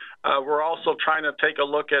training. We're also trying to take a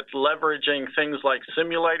look at leveraging things like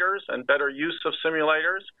simulators and better use of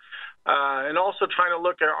simulators. And also trying to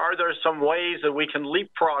look at, are there some ways that we can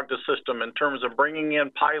leapfrog the system in terms of bringing in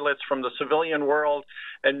pilots from the civilian world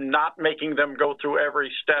and not making them go through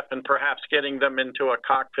every step and perhaps getting them into a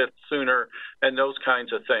cockpit sooner and those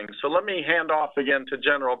kinds of things. So let me hand off again to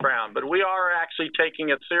General Brown. But we are actually taking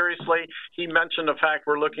it seriously. He mentioned the fact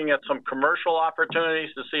we're looking at some commercial opportunities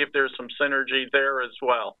to see if there's some synergy there as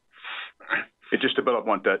well. Just to build up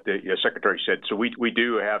on what the Secretary said, so we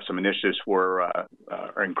do have some initiatives for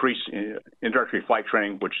increase in introductory flight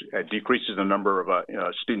training, which decreases the number of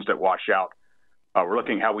students that wash out. We're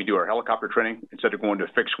looking at how we do our helicopter training. Instead of going to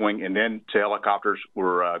fixed wing and then to helicopters,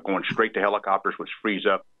 we're going straight to helicopters, which frees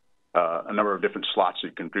up a number of different slots that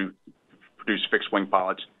you can produce fixed wing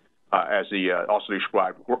pilots. As the also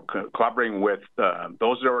described, we're collaborating with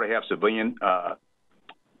those that already have civilian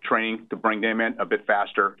training to bring them in a bit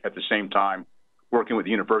faster. At the same time, working with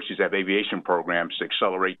the universities that have aviation programs to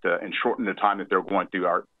accelerate and shorten the time that they're going through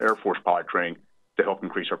our Air Force pilot training to help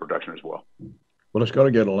increase our production as well. Well, it's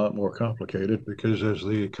going to get a lot more complicated because as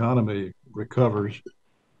the economy recovers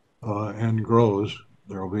and grows,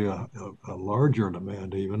 there will be a larger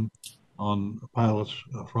demand even on pilots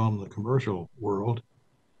from the commercial world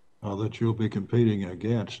that you'll be competing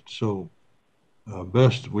against. So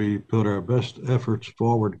best we put our best efforts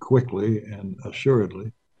forward quickly and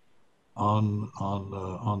assuredly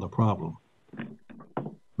on the problem.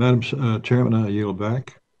 Madam Chairman, I yield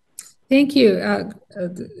back. Thank you.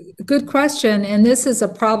 Good question. And this is a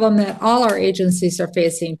problem that all our agencies are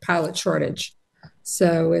facing, pilot shortage.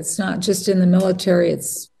 So it's not just in the military,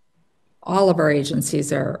 it's all of our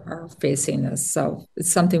agencies are facing this. So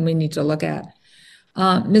it's something we need to look at.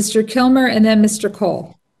 Mr. Kilmer and then Mr.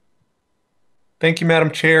 Cole. Thank you,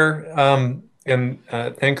 Madam Chair. And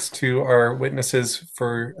thanks to our witnesses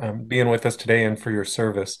for being with us today and for your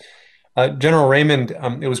service. General Raymond,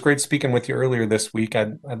 it was great speaking with you earlier this week.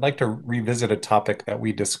 I'd like to revisit a topic that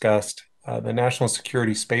we discussed. The National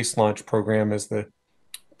Security Space Launch Program is the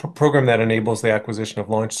program that enables the acquisition of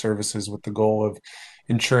launch services with the goal of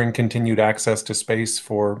ensuring continued access to space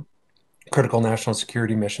for critical national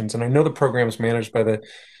security missions. And I know the program is managed by the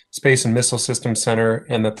Space and Missile Systems Center,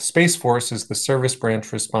 and that the Space Force is the service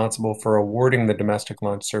branch responsible for awarding the domestic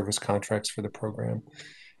launch service contracts for the program.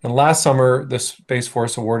 And last summer, the Space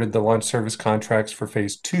Force awarded the launch service contracts for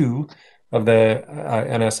Phase 2 of the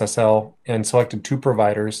NSSL and selected 2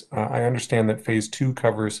 providers. I understand that Phase 2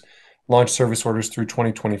 covers launch service orders through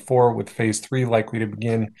 2024, with Phase 3 likely to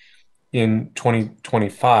begin in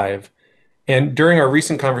 2025. And during our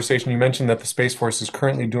recent conversation, you mentioned that the Space Force is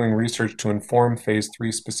currently doing research to inform Phase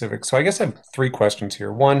 3 specifics. So I guess I have 3 questions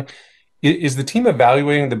here. One, is the team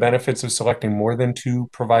evaluating the benefits of selecting more than 2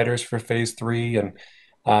 providers for Phase 3?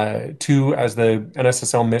 And 2, as the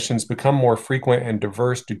NSSL missions become more frequent and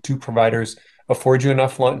diverse, do 2 providers afford you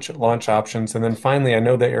enough launch options? And then finally, I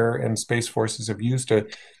know the Air and Space Forces have used a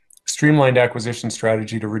streamlined acquisition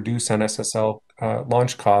strategy to reduce NSSL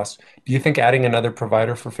launch costs. Do you think adding another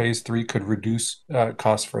provider for Phase 3 could reduce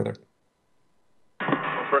costs further?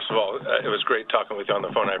 Well, first of all, it was great talking with you on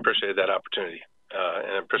the phone. I appreciated that opportunity,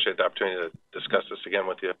 and I appreciate the opportunity to discuss this again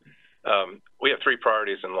with you. We have 3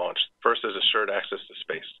 priorities in launch. First is assured access to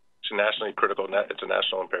space. It's nationally critical. It's a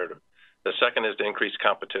national imperative. The second is to increase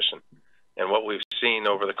competition. And what we've seen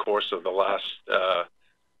over the course of the last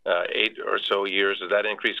 8 or so years is that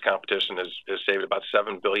increased competition has saved about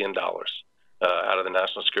 $7 billion out of the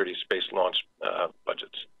national security space launch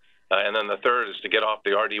budgets. And then the third is to get off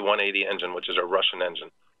the RD-180 engine, which is a Russian engine.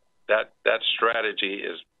 That strategy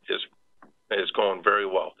is going very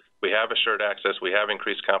well. We have assured access, we have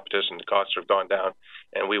increased competition, the costs have gone down,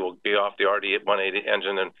 and we will be off the RD-180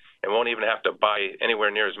 engine and won't even have to buy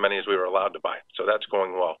anywhere near as many as we were allowed to buy. So that's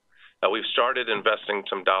going well. We've started investing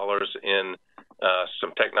some dollars in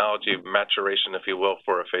some technology maturation, if you will,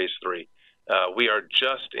 for a Phase 3. We are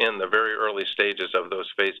just in the very early stages of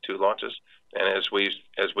those Phase 2 launches, and as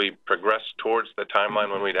we progress towards the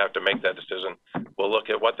timeline when we'd have to make that decision, we'll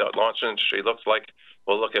look at what the launch industry looks like.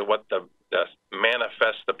 We'll look at what the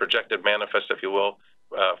projected manifest, if you will,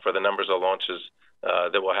 for the numbers of launches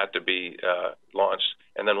that will have to be launched,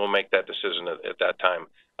 and then we'll make that decision at that time.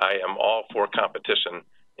 I am all for competition,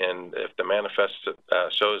 and if the manifest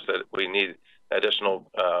shows that we need additional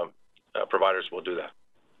providers, we'll do that.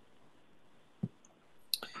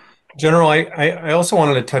 General, I also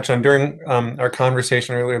wanted to touch on, during our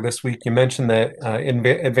conversation earlier this week, you mentioned that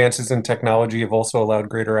advances in technology have also allowed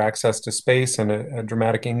greater access to space and a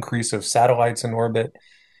dramatic increase of satellites in orbit.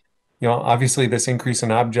 You know, obviously this increase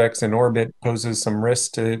in objects in orbit poses some risks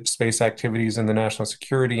to space activities in the national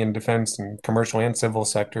security and defense and commercial and civil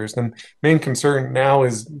sectors. The main concern now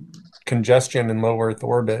is congestion in low Earth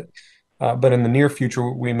orbit. But in the near future,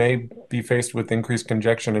 we may be faced with increased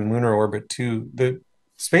congestion in lunar orbit too. The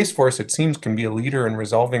Space Force, it seems, can be a leader in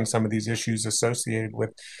resolving some of these issues associated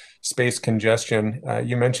with space congestion.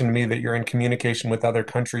 You mentioned to me that you're in communication with other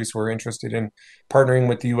countries who are interested in partnering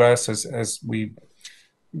with the U.S. as we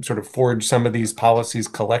sort of forge some of these policies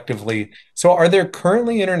collectively. So are there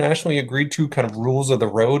currently internationally agreed to kind of rules of the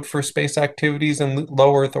road for space activities in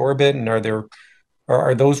low Earth orbit? And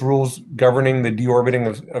are those rules governing the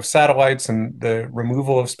deorbiting of satellites and the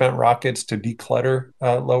removal of spent rockets to declutter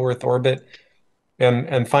low Earth orbit?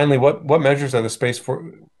 And finally, what measures are the Space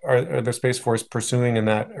Force pursuing in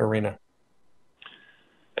that arena?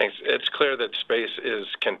 Thanks. It's clear that space is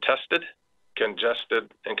contested,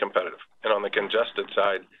 congested, and competitive. And on the congested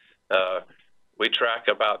side, we track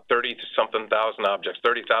about 30-something thousand objects,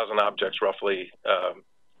 30,000 objects roughly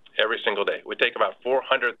every single day. We take about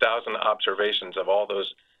 400,000 observations of all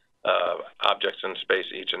those objects in space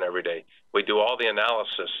each and every day. We do all the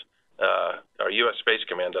analysis. Our U.S. Space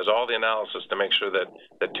Command does all the analysis to make sure that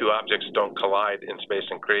the 2 objects don't collide in space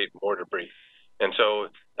and create more debris. And so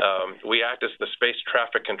we act as the space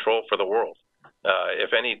traffic control for the world.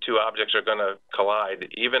 If any 2 objects are going to collide,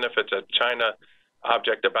 even if it's a China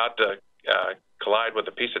object about to collide with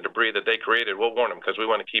a piece of debris that they created, we'll warn them because we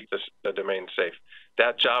want to keep the domain safe.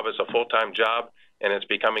 That job is a full-time job, and it's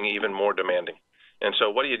becoming even more demanding. And so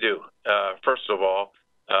what do? First of all,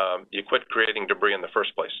 you quit creating debris in the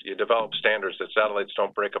first place. You develop standards that satellites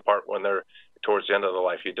don't break apart when they're towards the end of the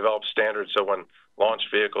life. You develop standards so when launch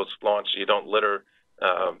vehicles launch, you don't litter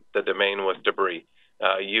the domain with debris.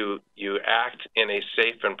 You act in a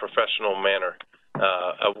safe and professional manner,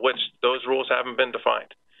 of which those rules haven't been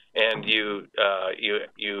defined, and you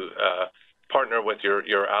partner with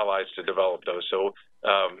your allies to develop those. So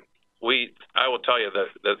I will tell you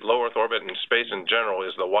that low Earth orbit and space in general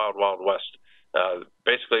is the wild, wild west.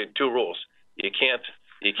 Basically, two rules: you can't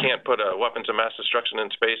put weapons of mass destruction in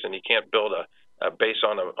space, and you can't build a base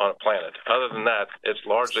on a planet. Other than that, it's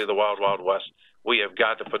largely the wild, wild west. We have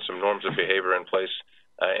got to put some norms of behavior in place,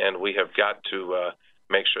 and we have got to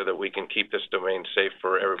make sure that we can keep this domain safe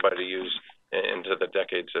for everybody to use into the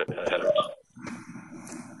decades ahead of us.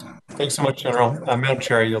 Thanks so much, General. Madam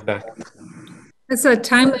Chair, I yield back. It's a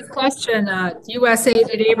timely question. USA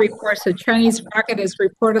Today reports a Chinese rocket is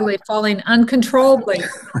reportedly falling uncontrollably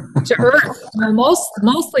to Earth,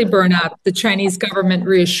 mostly burn up. The Chinese government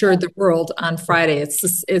reassured the world on Friday.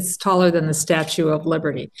 It's taller than the Statue of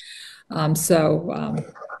Liberty. Mr.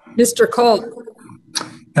 Cole.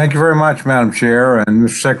 Thank you very much, Madam Chair, and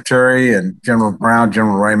Mr. Secretary, and General Brown,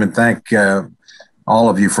 General Raymond. Thank all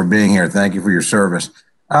of you for being here. Thank you for your service.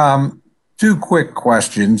 Two quick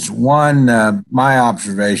questions. One, my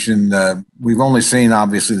observation, we've only seen,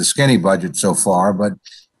 obviously, the skinny budget so far, but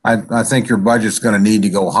I think your budget's going to need to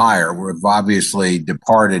go higher. We've obviously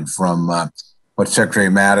departed from what Secretary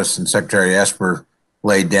Mattis and Secretary Esper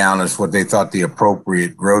laid down as what they thought the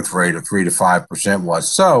appropriate growth rate of 3 to 5%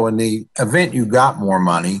 was. So in the event you got more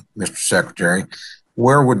money, Mr. Secretary,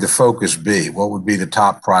 where would the focus be? What would be the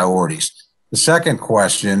top priorities? The second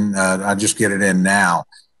question, I'll just get it in now.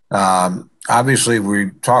 Obviously, we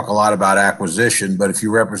talk a lot about acquisition, but if you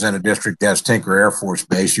represent a district that has Tinker Air Force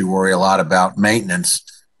Base, you worry a lot about maintenance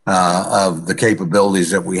of the capabilities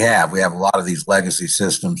that we have. We have a lot of these legacy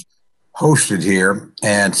systems hosted here,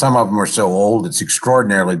 and some of them are so old, it's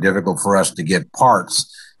extraordinarily difficult for us to get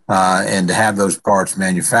parts and to have those parts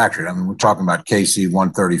manufactured. I mean, we're talking about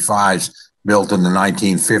KC-135s built in the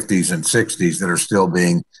 1950s and 60s that are still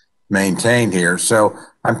being maintained here. So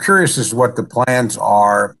I'm curious as to what the plans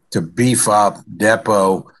are to beef up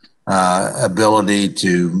depot ability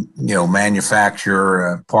to,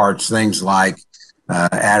 manufacture parts, things like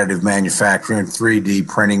additive manufacturing, 3D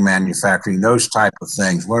printing manufacturing, those type of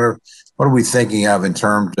things. What are we thinking of in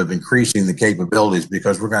terms of increasing the capabilities?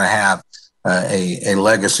 Because we're going to have a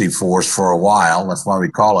legacy force for a while. That's why we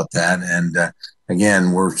call it that. And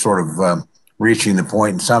again, we're sort of reaching the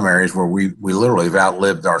point in some areas where we literally have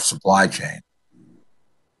outlived our supply chain.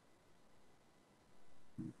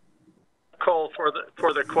 Cole,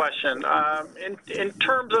 for the question. In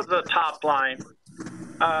terms of the top line,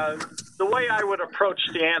 the way I would approach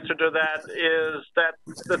the answer to that is that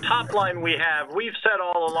the top line we've said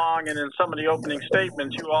all along, and in some of the opening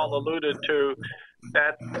statements you all alluded to,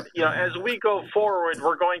 that as we go forward,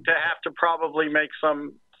 we're going to have to probably make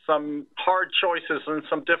some hard choices and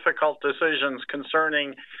some difficult decisions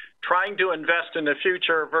concerning trying to invest in the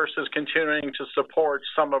future versus continuing to support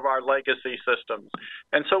some of our legacy systems.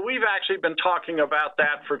 And so we've actually been talking about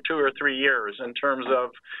that for 2 or 3 years in terms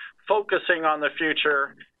of focusing on the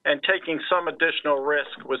future and taking some additional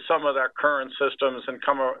risk with some of our current systems and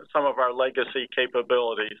some of our legacy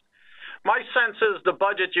capabilities. My sense is the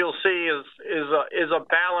budget you'll see is a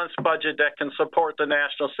balanced budget that can support the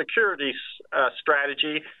national security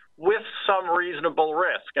strategy with some reasonable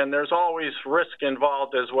risk, and there's always risk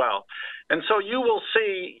involved as well. And so you will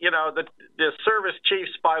see, the service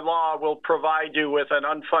chiefs by law will provide you with an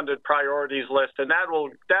unfunded priorities list, and that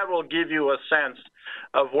will give you a sense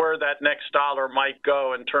of where that next dollar might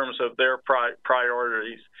go in terms of their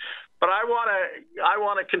priorities. But I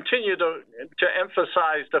want to continue to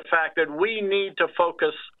emphasize the fact that we need to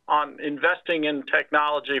focus on investing in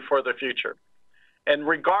technology for the future. And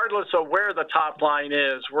regardless of where the top line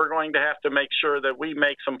is, we're going to have to make sure that we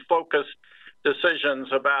make some focused decisions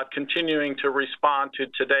about continuing to respond to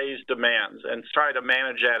today's demands and try to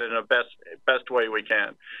manage that in the best way we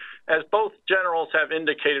can. As both generals have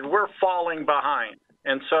indicated, we're falling behind.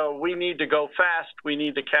 And so we need to go fast. We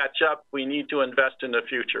need to catch up. We need to invest in the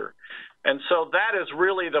future. And so that is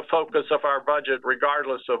really the focus of our budget,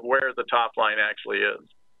 regardless of where the top line actually is.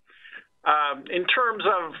 In terms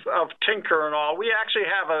of Tinker and all, we actually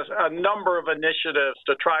have a number of initiatives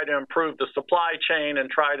to try to improve the supply chain and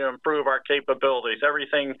try to improve our capabilities,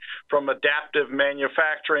 everything from adaptive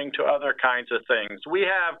manufacturing to other kinds of things. We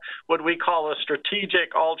have what we call a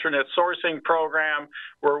strategic alternate sourcing program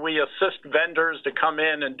where we assist vendors to come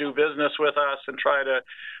in and do business with us and try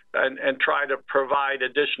to provide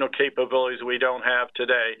additional capabilities we don't have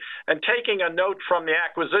today. And taking a note from the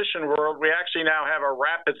acquisition world, we actually now have a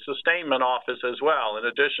rapid sustainment office as well, in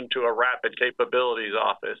addition to a rapid capabilities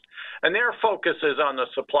office. And their focus is on the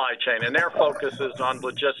supply chain, and their focus is on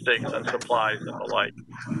logistics and supplies and the like.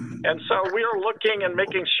 And so we are looking and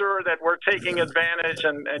making sure that we're taking advantage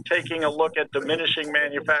and taking a look at diminishing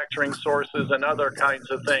manufacturing sources and other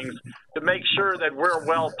kinds of things to make sure that we're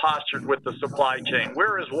well postured with the supply chain.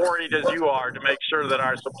 We're as worried as you are to make sure that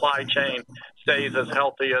our supply chain stays as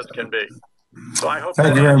healthy as can be. So I hope.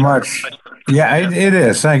 Thank you very much. Yeah, it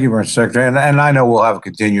is. Thank you, Mr. Secretary. And I know we'll have a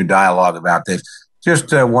continued dialogue about this.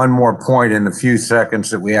 Just one more point in the few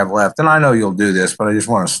seconds that we have left. And I know you'll do this, but I just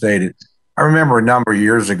want to state it. I remember a number of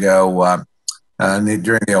years ago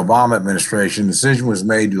during the Obama administration, the decision was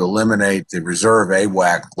made to eliminate the reserve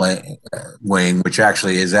AWAC wing, which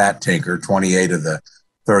actually is at Tinker. 28 of the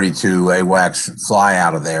 32 AWACs fly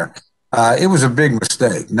out of there. It was a big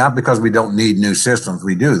mistake, not because we don't need new systems.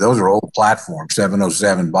 We do. Those are old platforms,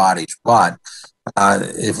 707 bodies. But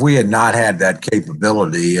if we had not had that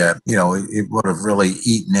capability, it would have really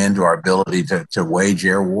eaten into our ability to wage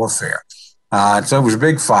air warfare. So it was a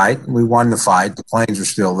big fight. We won the fight. The planes are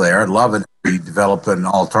still there. I love it. We developed an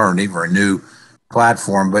alternative or a new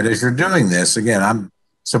platform. But as you're doing this, again, I'm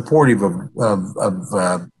supportive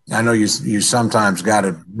of I know you sometimes got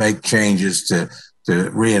to make changes to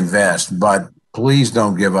reinvest, but please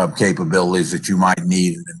don't give up capabilities that you might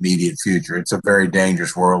need in the immediate future. It's a very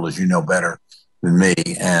dangerous world, as you know better than me.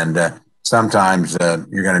 And sometimes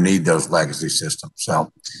you're going to need those legacy systems.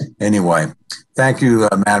 So anyway, thank you,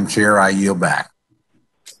 Madam Chair. I yield back.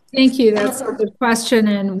 Thank you. That's a good question.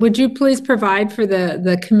 And would you please provide for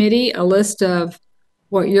the committee a list of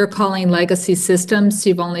what you're calling legacy systems?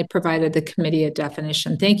 You've only provided the committee a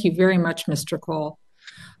definition. Thank you very much, Mr. Cole.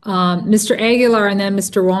 Mr. Aguilar and then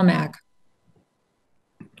Mr. Womack.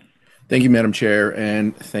 Thank you, Madam Chair,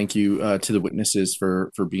 and thank you to the witnesses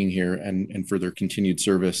for being here and for their continued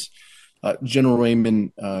service. General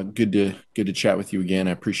Raymond, good to chat with you again.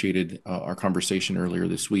 I appreciated our conversation earlier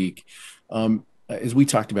this week. As we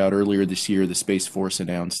talked about earlier this year, the Space Force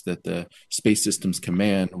announced that the Space Systems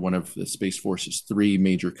Command, one of the Space Force's 3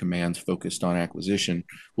 major commands focused on acquisition,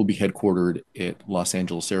 will be headquartered at Los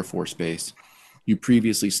Angeles Air Force Base. You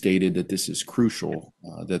previously stated that this is crucial,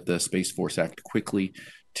 that the Space Force act quickly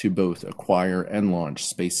to both acquire and launch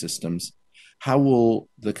space systems. How will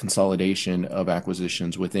the consolidation of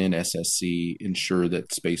acquisitions within SSC ensure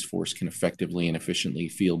that Space Force can effectively and efficiently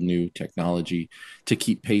field new technology to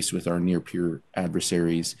keep pace with our near-peer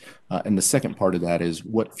adversaries? And the second part of that is,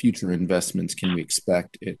 what future investments can we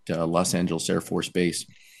expect at Los Angeles Air Force Base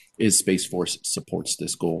as Space Force supports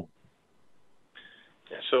this goal?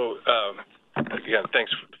 Yeah, so again,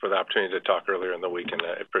 thanks for the opportunity to talk earlier in the week, and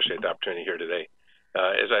I appreciate the opportunity here today.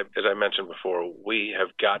 As I mentioned before, we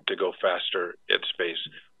have got to go faster at space.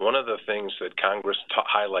 One of the things that Congress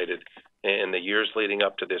highlighted in the years leading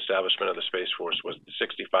up to the establishment of the Space Force was the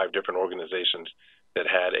 65 different organizations that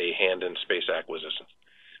had a hand in space acquisitions.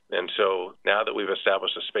 And so now that we've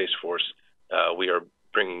established a Space Force, we are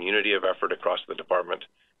bringing unity of effort across the department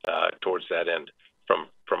towards that end,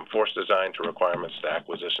 from force design to requirements to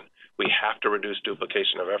acquisition. We have to reduce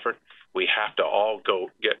duplication of effort. We have to all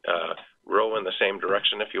row in the same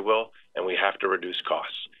direction, if you will, and we have to reduce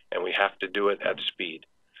costs, and we have to do it at speed.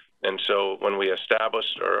 And so when we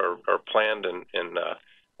established or planned and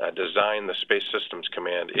designed the Space Systems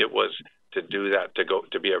Command, it was to do that,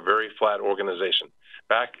 to be a very flat organization.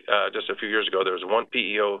 Back just a few years ago, there was one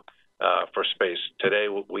PEO for space. Today,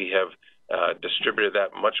 we have distributed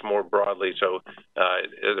that much more broadly, so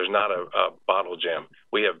there's not a bottle jam.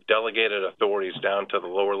 We have delegated authorities down to the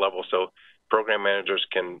lower level, so program managers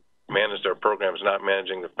can manage their programs, not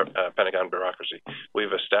managing the Pentagon bureaucracy.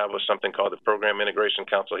 We've established something called the Program Integration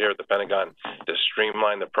Council here at the Pentagon to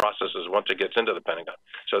streamline the processes once it gets into the Pentagon.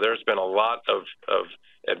 So there's been a lot of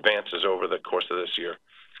advances over the course of this year.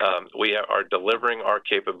 We are delivering our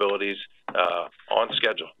capabilities on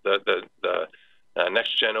schedule. The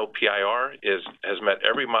Next Gen OPIR has met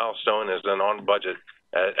every milestone, is then on budget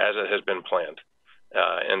as it has been planned.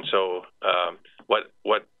 And so what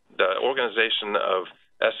the organization of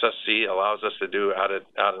SSC allows us to do out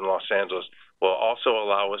in Los Angeles will also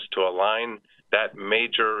allow us to align that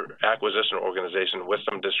major acquisition organization with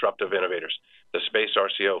some disruptive innovators. The Space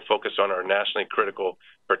RCO focused on our nationally critical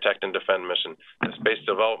protect and defend mission. The Space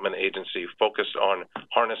Development Agency focused on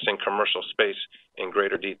harnessing commercial space in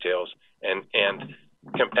greater details, and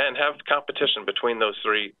have competition between those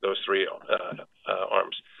three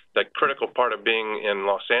arms. The critical part of being in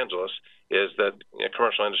Los Angeles is that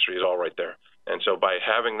commercial industry is all right there. And so by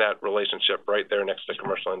having that relationship right there next to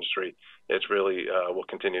commercial industry, it's really will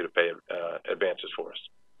continue to pay advances for us.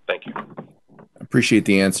 Thank you. Appreciate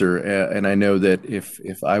the answer. And I know that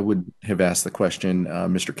if I would have asked the question,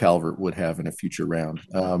 Mr. Calvert would have in a future round.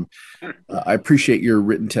 I appreciate your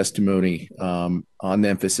written testimony on the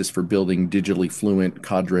emphasis for building digitally fluent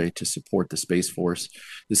cadre to support the Space Force.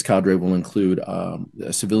 This cadre will include a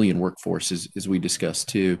civilian workforce, as we discussed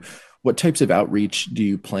too. What types of outreach do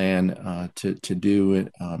you plan to do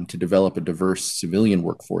to develop a diverse civilian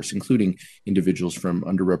workforce, including individuals from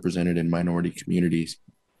underrepresented and minority communities?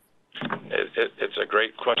 It's a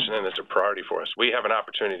great question, and it's a priority for us. We have an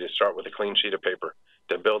opportunity to start with a clean sheet of paper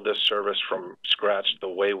to build this service from scratch the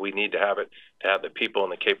way we need to have it, to have the people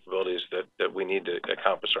and the capabilities that we need to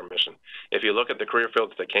accomplish our mission. If you look at the career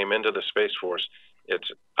fields that came into the Space Force, it's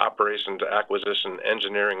operations, acquisition,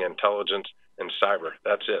 engineering, intelligence, and cyber.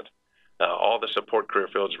 That's it. All the support career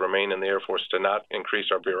fields remain in the Air Force to not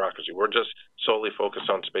increase our bureaucracy. We're just solely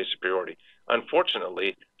focused on space superiority.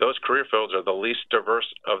 Unfortunately, those career fields are the least diverse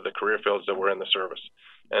of the career fields that were in the service.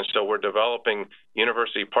 And so we're developing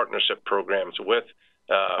university partnership programs with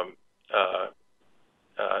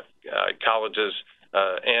colleges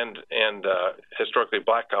and historically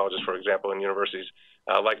black colleges, for example, and universities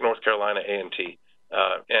like North Carolina A&T.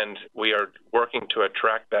 And we are working to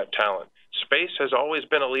attract that talent. Space has always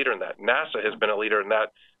been a leader in that. NASA has been a leader in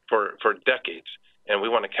that for decades, and we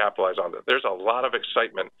want to capitalize on that. There's a lot of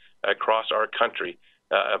excitement across our country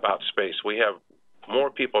about space. We have more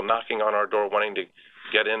people knocking on our door wanting to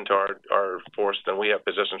get into our force than we have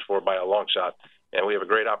positions for by a long shot, and we have a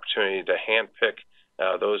great opportunity to handpick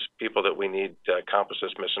those people that we need to accomplish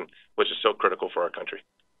this mission, which is so critical for our country.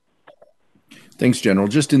 Thanks, General.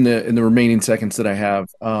 Just in the remaining seconds that I have,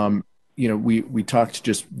 we talked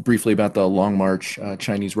just briefly about the Long March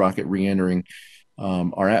Chinese rocket re-entering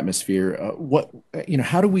our atmosphere.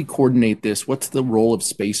 How do we coordinate this? What's the role of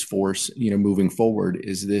Space Force, moving forward?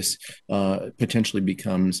 Is this potentially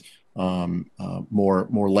becomes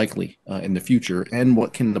more likely in the future? And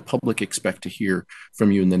what can the public expect to hear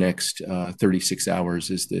from you in the next 36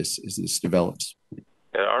 hours as this develops?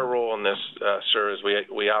 Our role in this, sir, is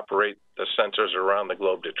we operate the sensors around the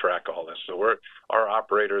globe to track all this. So our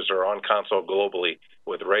operators are on console globally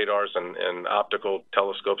with radars and optical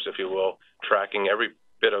telescopes, if you will, tracking every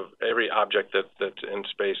object that's in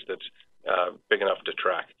space that's big enough to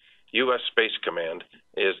track. U.S. Space Command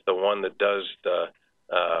is the one that does the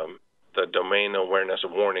domain awareness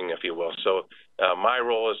warning, if you will. So my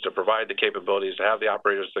role is to provide the capabilities, to have the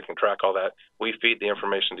operators that can track all that. We feed the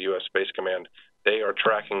information to U.S. Space Command. They are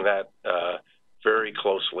tracking that very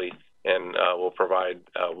closely and will provide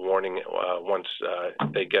warning once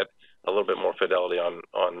they get a little bit more fidelity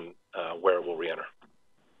on where it will re-enter.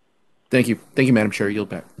 Thank you. Thank you, Madam Chair. Yield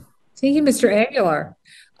back. Thank you, Mr. Aguilar.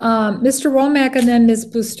 Mr. Womack and then Ms.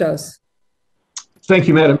 Bustos. Thank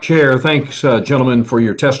you, Madam Chair. Thanks, gentlemen, for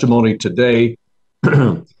your testimony today.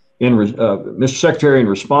 Mr. Secretary, in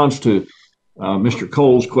response to Mr.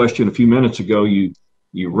 Cole's question a few minutes ago, you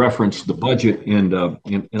referenced the budget, and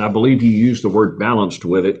I believe you used the word balanced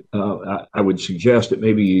with it. I would suggest that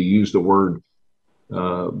maybe you use the word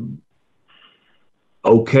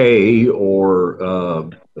okay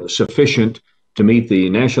or sufficient to meet the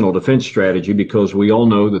National Defense Strategy, because we all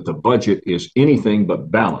know that the budget is anything but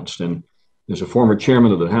balanced. And as a former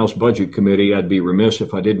chairman of the House Budget Committee, I'd be remiss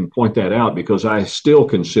if I didn't point that out, because I still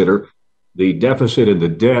consider the deficit and the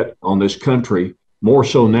debt on this country, more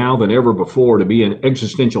so now than ever before, to be an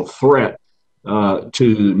existential threat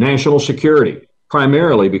to national security,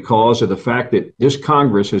 primarily because of the fact that this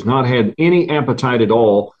Congress has not had any appetite at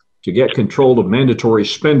all to get control of mandatory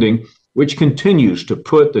spending, which continues to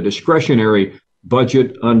put the discretionary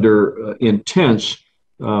budget under intense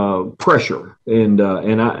pressure. And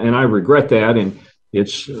I regret that. And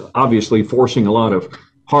it's obviously forcing a lot of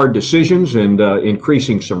hard decisions and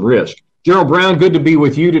increasing some risk. General Brown, good to be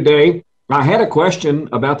with you today. I had a question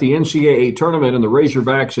about the NCAA tournament and the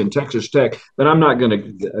Razorbacks and Texas Tech, but I'm not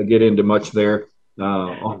going to get into much there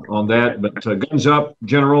on that. But guns up,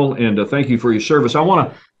 General, and thank you for your service. I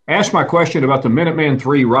want to ask my question about the Minuteman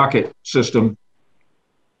III rocket system.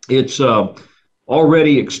 It's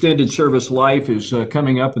already extended service life is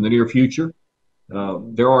coming up in the near future.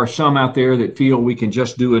 There are some out there that feel we can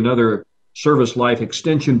just do another service life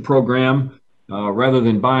extension program rather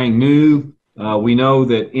than buying new. We know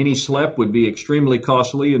that any SLEP would be extremely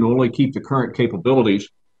costly and only keep the current capabilities.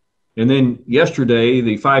 And then yesterday,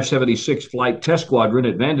 the 576 Flight Test Squadron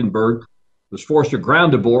at Vandenberg was forced to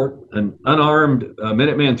ground aboard an unarmed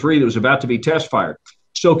Minuteman III that was about to be test fired.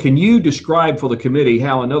 So can you describe for the committee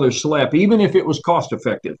how another SLEP, even if it was cost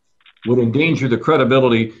effective, would endanger the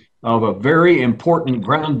credibility of a very important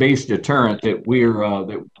ground-based deterrent that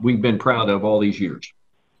we've been proud of all these years?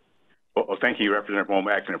 Well, thank you, Representative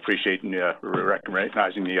Womack, and appreciating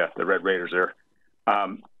recognizing the Red Raiders there.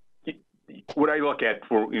 What I look at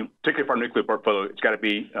for, particularly for our nuclear portfolio, it's got to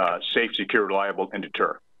be safe, secure, reliable, and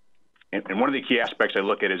deter. And one of the key aspects I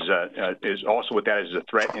look at is also with that is the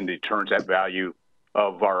threat and deterrence that value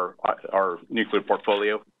of our nuclear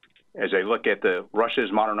portfolio. As I look at Russia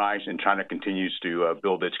is modernized and China continues to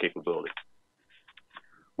build its capability.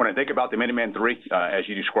 When I think about the Minuteman III, as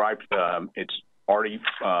you described, it's already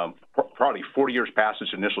probably 40 years past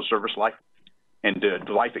its initial service life. And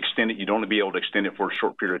the life extended, you'd only be able to extend it for a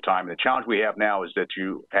short period of time. And the challenge we have now is that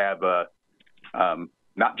you have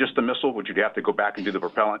not just the missile, which you'd have to go back and do the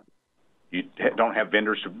propellant. You don't have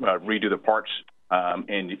vendors to redo the parts,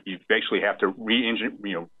 and you basically have to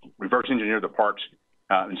reverse engineer the parts.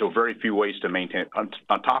 And so very few ways to maintain it.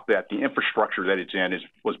 On top of that, the infrastructure that it's in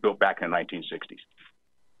was built back in the 1960s.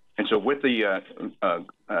 And so with the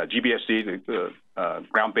GBSD, the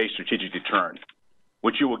ground-based strategic deterrent,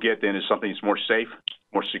 what you will get then is something that's more safe,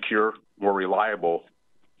 more secure, more reliable,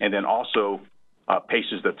 and then also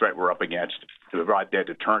paces the threat we're up against to provide that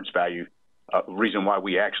deterrence value. Reason why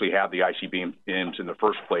we actually have the ICBMs in the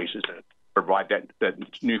first place is to provide that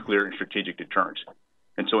nuclear and strategic deterrence.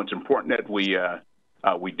 And so it's important that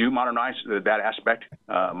we do modernize that aspect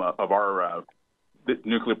of our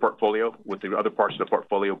nuclear portfolio with the other parts of the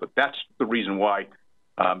portfolio. But that's the reason why,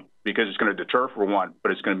 because it's going to deter for one,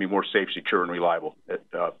 but it's going to be more safe, secure, and reliable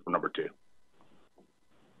for number two.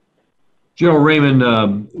 General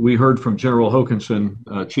Raymond, we heard from General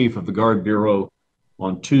Hokanson, Chief of the Guard Bureau,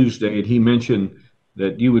 on Tuesday, and he mentioned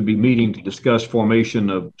that you would be meeting to discuss formation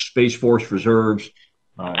of Space Force reserves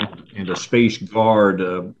and a Space Guard.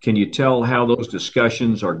 Can you tell how those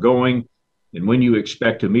discussions are going and when you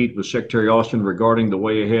expect to meet with Secretary Austin regarding the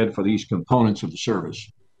way ahead for these components of the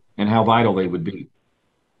service and how vital they would be?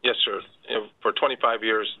 Yes, sir. For 25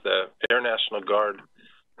 years, the Air National Guard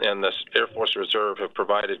and the Air Force Reserve have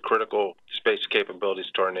provided critical space capabilities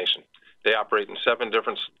to our nation. They operate in 7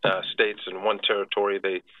 different states and 1 territory.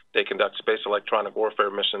 They conduct space electronic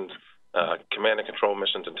warfare missions, command and control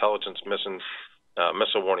missions, intelligence missions,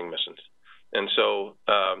 missile warning missions. And so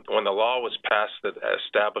when the law was passed that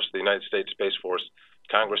established the United States Space Force,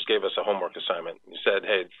 Congress gave us a homework assignment. He said,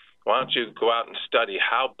 hey, why don't you go out and study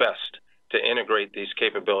how best to integrate these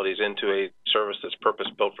capabilities into a service that's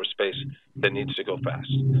purpose-built for space that needs to go fast.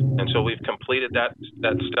 And so we've completed that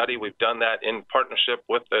study. We've done that in partnership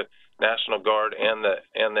with the National Guard and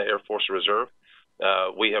the Air Force Reserve.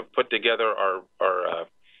 We have put together our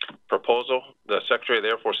proposal. The Secretary of the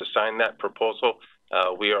Air Force has signed that proposal.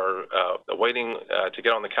 We are waiting to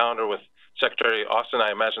get on the calendar with Secretary Austin.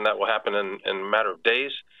 I imagine that will happen in a matter of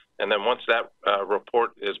days. And then once that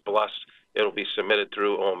report is blessed, it'll be submitted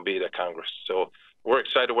through OMB to Congress. So we're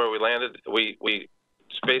excited where we landed.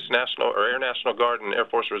 Space National or Air National Guard and Air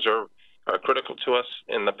Force Reserve are critical to us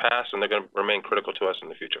in the past, and they're going to remain critical to us in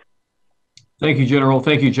the future. Thank you, General.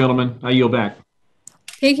 Thank you, gentlemen. I yield back.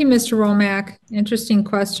 Thank you, Mr. Womack. Interesting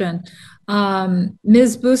question.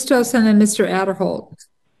 Ms. Bustos and then Mr. Adderholt.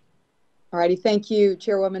 All righty. Thank you,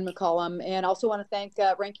 Chairwoman McCollum. And also want to thank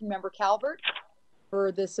Ranking Member Calvert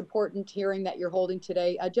for this important hearing that you're holding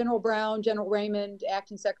today. General Brown, General Raymond,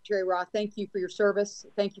 Acting Secretary Roth, thank you for your service.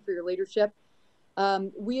 Thank you for your leadership.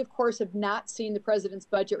 We, of course, have not seen the President's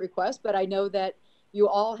budget request, but I know that you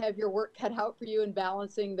all have your work cut out for you in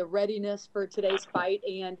balancing the readiness for today's fight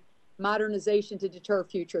and modernization to deter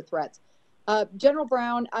future threats. General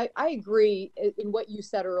Brown, I agree in what you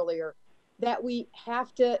said earlier, that we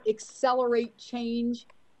have to accelerate change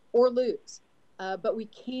or lose. But we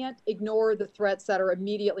can't ignore the threats that are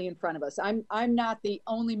immediately in front of us. I'm not the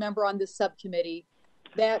only member on this subcommittee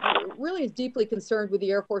that really is deeply concerned with the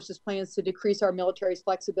Air Force's plans to decrease our military's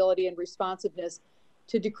flexibility and responsiveness,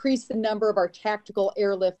 to decrease the number of our tactical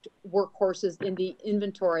airlift workhorses in the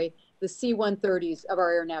inventory, the C-130s of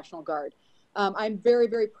our Air National Guard. I'm very,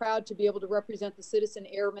 very proud to be able to represent the citizen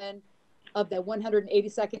airmen of the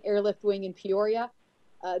 182nd Airlift Wing in Peoria.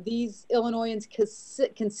 These Illinoisans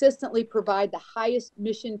consistently provide the highest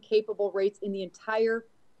mission capable rates in the entire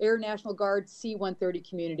Air National Guard C-130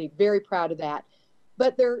 community. Very proud of that.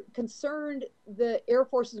 but they're concerned the Air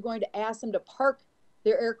Force is going to ask them to park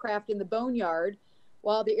their aircraft in the boneyard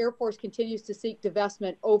while the Air Force continues to seek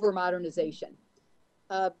divestment over modernization.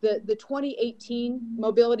 The 2018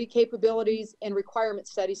 mobility capabilities and requirement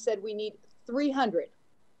study said we need 300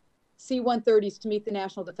 C-130s to meet the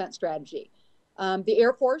National Defense Strategy. The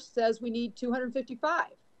Air Force says we need 255.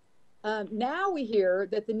 Now we hear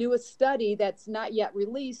that the newest study that's not yet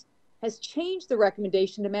released has changed the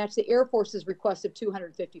recommendation to match the Air Force's request of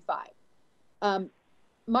 255.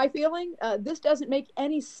 My feeling, this doesn't make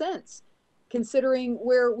any sense considering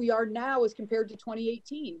where we are now as compared to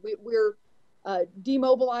 2018. We're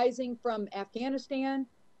demobilizing from Afghanistan.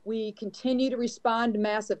 We continue to respond to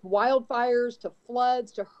massive wildfires, to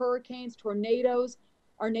floods, to hurricanes, tornadoes.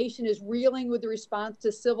 Our nation is reeling with the response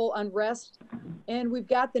to civil unrest. And we've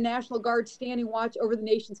got the National Guard standing watch over the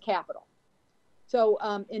nation's capital. So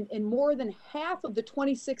in more than half of the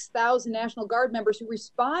 26,000 National Guard members who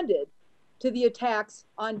responded to the attacks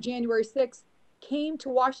on January 6th came to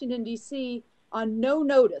Washington, D.C. on no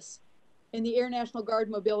notice in the Air National Guard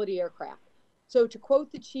mobility aircraft. So to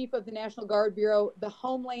quote the chief of the National Guard Bureau, the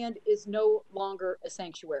homeland is no longer a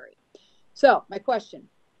sanctuary. So my question,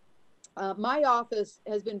 my office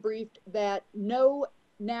has been briefed that no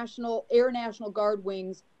Air National Guard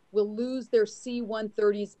wings will lose their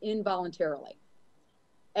C-130s involuntarily.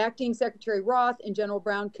 Acting Secretary Roth and General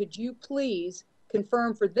Brown, could you please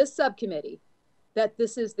confirm for this subcommittee that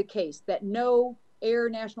this is the case, that no Air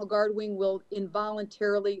National Guard wing will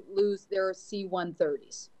involuntarily lose their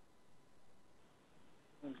C-130s?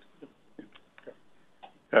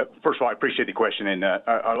 First of all, I appreciate the question, and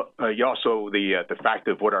also the fact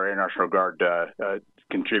of what our Air National Guard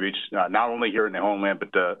contributes, not only here in the homeland,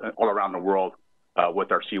 but all around the world with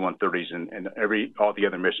our C-130s and all the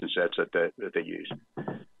other mission sets that they use.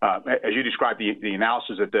 As you described, the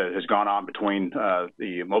analysis that has gone on between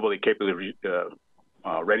the mobility capability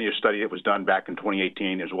readiness study that was done back in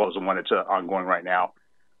 2018, as well as the one that's ongoing right now,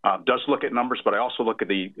 does look at numbers, but I also look at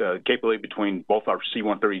the capability between both our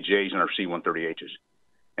C-130Js and our C-130Hs.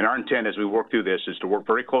 And our intent as we work through this is to work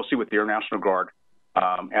very closely with the Air National Guard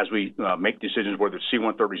as we make decisions whether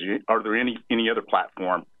C-130s are there any other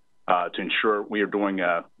platform to ensure we are doing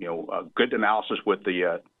a good analysis with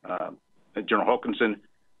the General Hokanson,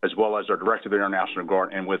 as well as our Director of the Air National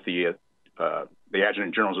Guard, and with the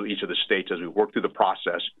Adjutant Generals of each of the states as we work through the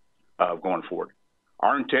process of going forward.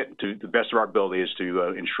 Our intent, to the best of our ability, is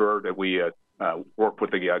to ensure that we work with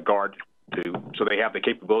the Guard so they have the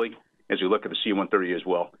capability as we look at the C-130 as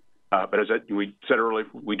well. But as we said earlier,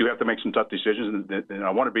 we do have to make some tough decisions, and I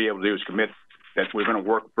want to be able to do is commit that we're going to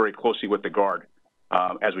work very closely with the Guard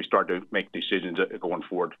as we start to make decisions going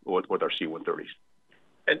forward with our C-130s.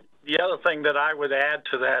 And the other thing that I would add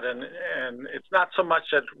to that, and it's not so much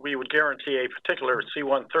that we would guarantee a particular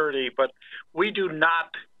C-130, but we do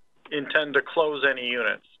not intend to close any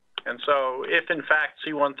units. And so if, in fact,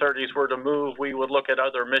 C-130s were to move, we would look at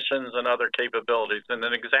other missions and other capabilities. And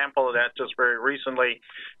an example of that just very recently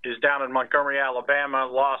is down in Montgomery, Alabama,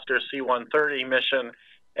 lost their C-130 mission,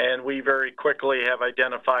 and we very quickly have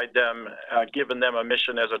identified them, given them a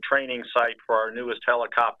mission as a training site for our newest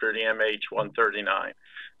helicopter, the MH-139.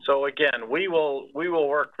 So again, we will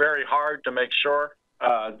work very hard to make sure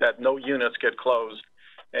that no units get closed,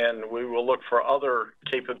 and we will look for other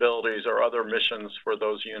capabilities or other missions for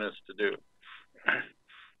those units to do.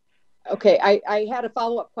 Okay, I had a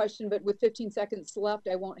follow-up question, but with 15 seconds left,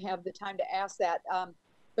 I won't have the time to ask that.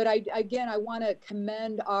 But I want to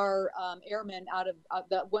commend our airmen out of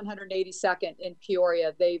the 182nd in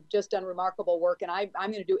Peoria. They've just done remarkable work, and I'm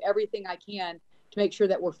going to do everything I can to make sure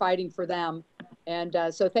that we're fighting for them. And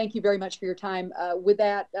so thank you very much for your time. With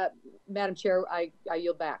that, Madam Chair, I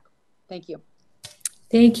yield back. Thank you.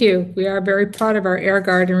 Thank you. We are very proud of our Air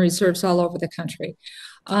Guard and reserves all over the country.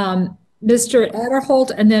 Mr.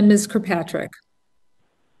 Adderholt and then Ms. Kirkpatrick.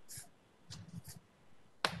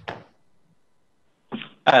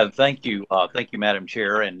 Thank you. Thank you, Madam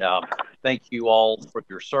Chair, and thank you all for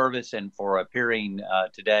your service and for appearing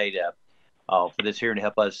today for this hearing to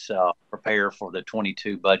help us prepare for the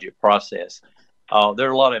 22 budget process. There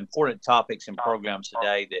are a lot of important topics and programs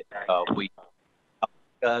today that we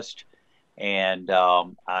discussed, and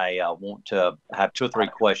I want to have 2 or 3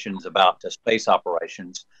 questions about the space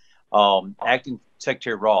operations. Acting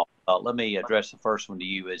Secretary Roth, let me address the first one to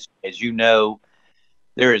you. As you know,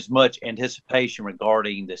 there is much anticipation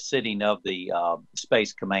regarding the sitting of the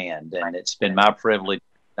Space Command, and it's been my privilege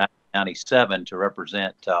in 1997 to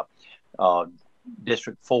represent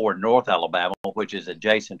District 4 in North Alabama, which is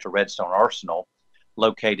adjacent to Redstone Arsenal,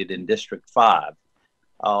 located in District 5.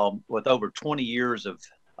 With over 20 years of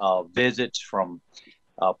visits from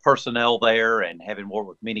personnel there and having worked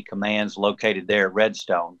with many commands located there at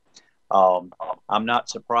Redstone, I'm not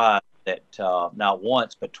surprised that not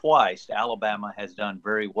once but twice Alabama has done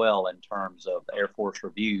very well in terms of Air Force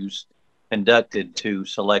reviews conducted to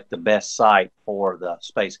select the best site for the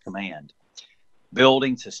Space Command.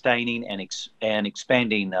 Building, sustaining, and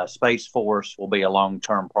expanding Space Force will be a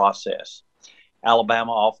long-term process.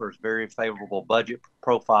 Alabama offers very favorable budget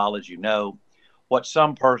profile, as you know. What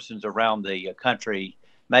some persons around the country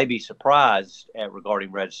may be surprised at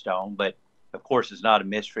regarding Redstone, but of course is not a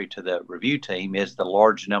mystery to the review team, is the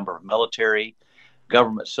large number of military,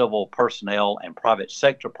 government civil personnel, and private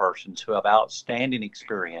sector persons who have outstanding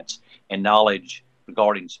experience and knowledge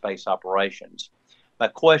regarding space operations. My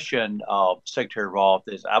question, Secretary Roth,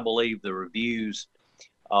 is I believe the reviews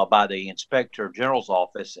by the Inspector General's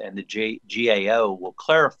Office and the GAO will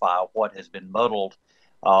clarify what has been muddled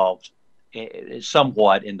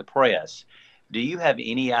somewhat in the press. Do you have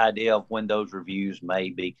any idea of when those reviews may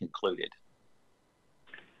be concluded?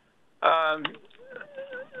 I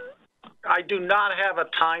do not have a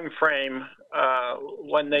time frame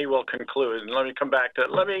when they will conclude. And let me come back to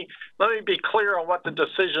it. Let me be clear on what the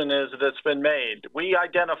decision is that's been made. We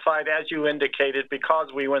identified, as you indicated, because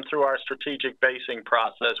we went through our strategic basing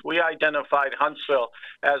process, we identified Huntsville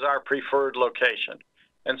as our preferred location.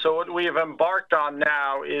 And so what we have embarked on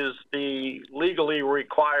now is the legally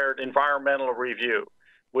required environmental review,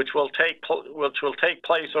 which will take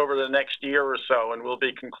place over the next year or so and will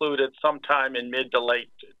be concluded sometime in mid to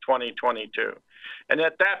late 2022. And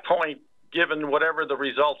at that point, given whatever the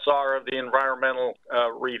results are of the environmental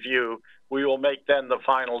review, we will make then the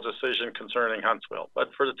final decision concerning Huntsville.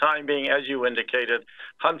 But for the time being, as you indicated,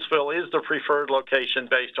 Huntsville is the preferred location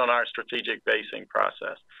based on our strategic basing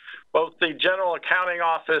process. Both the General Accounting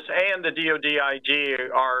Office and the DoD-IG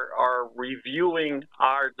are reviewing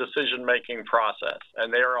our decision-making process,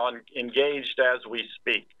 and they're engaged as we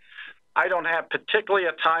speak. I don't have particularly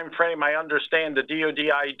a time frame. I understand the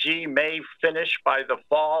DoD-IG may finish by the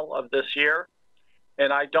fall of this year,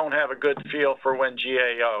 and I don't have a good feel for when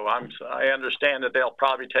GAO. I understand that they'll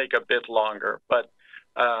probably take a bit longer, but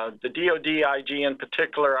the DoD-IG in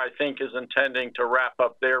particular, I think, is intending to wrap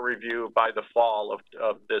up their review by the fall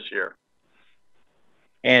of this year.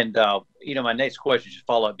 And, my next question is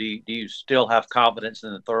follow up. Do you still have confidence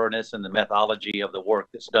in the thoroughness and the methodology of the work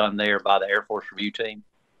that's done there by the Air Force review team?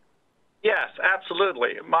 Yes,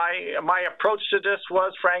 absolutely. My approach to this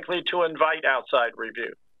was, frankly, to invite outside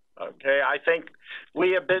review. Okay, I think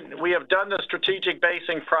we have done the strategic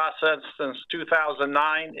basing process since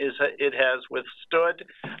 2009. It has withstood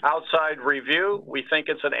outside review. We think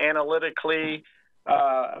it's an analytically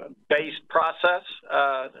based process,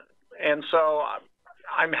 and so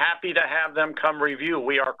I'm happy to have them come review.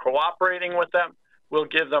 We are cooperating with them. We'll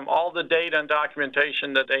give them all the data and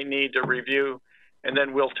documentation that they need to review, and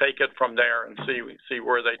then we'll take it from there and see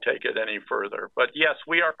where they take it any further. But yes,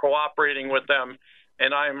 we are cooperating with them.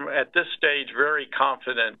 And I'm, at this stage, very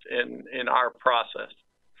confident in our process.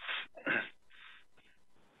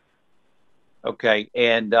 Okay.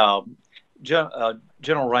 And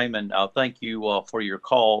General Raymond, thank you for your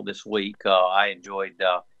call this week. I enjoyed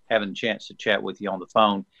having a chance to chat with you on the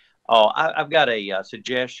phone. I've got a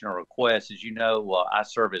suggestion or request. As you know, I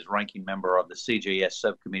serve as ranking member of the CJS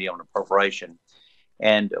Subcommittee on Appropriation.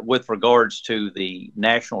 And with regards to the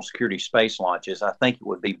national security space launches, I think it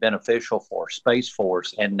would be beneficial for Space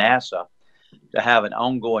Force and NASA to have an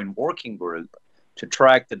ongoing working group to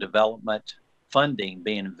track the development funding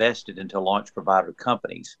being invested into launch provider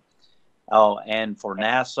companies. And for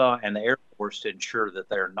NASA and the Air Force to ensure that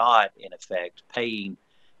they're not, in effect, paying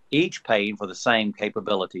for the same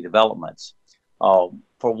capability developments. For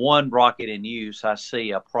one rocket in use, I see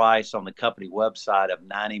a price on the company website of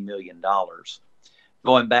 $90 million.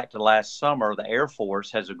 Going back to last summer, the Air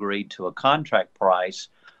Force has agreed to a contract price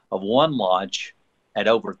of one launch at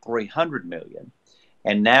over $300 million.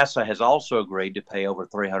 And NASA has also agreed to pay over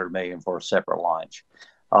 $300 million for a separate launch.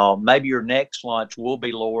 Maybe your next launch will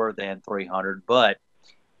be lower than $300, but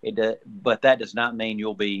that does not mean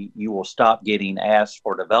you will stop getting asked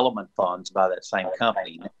for development funds by that same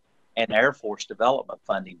company. And Air Force development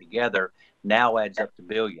funding together now adds up to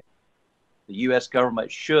billions. The U.S.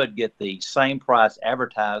 government should get the same price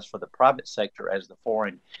advertised for the private sector as the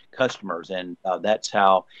foreign customers, and that's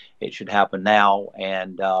how it should happen now.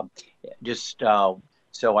 And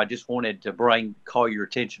so I just wanted to call your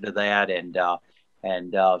attention to that.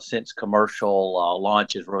 And since commercial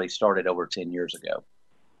launches really started over 10 years ago.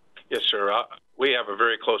 Yes, sir. We have a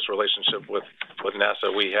very close relationship with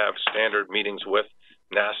NASA. We have standard meetings with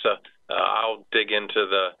NASA I'll dig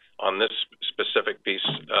into on this specific piece,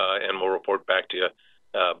 and we'll report back to you.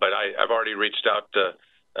 But I've already reached out to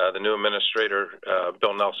the new administrator,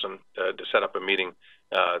 Bill Nelson, to set up a meeting.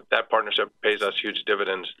 That partnership pays us huge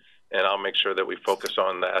dividends, and I'll make sure that we focus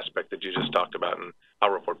on the aspect that you just talked about, and I'll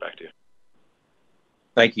report back to you.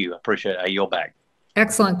 Thank you. I appreciate it. I yield back.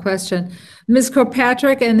 Excellent question. Ms.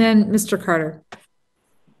 Kirkpatrick and then Mr. Carter.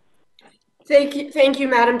 Thank you,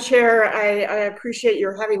 Madam Chair. I appreciate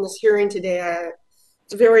your having this hearing today.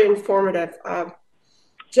 It's very informative.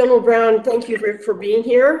 General Brown, thank you for being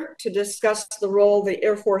here to discuss the role the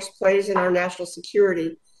Air Force plays in our national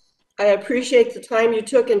security. I appreciate the time you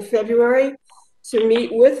took in February to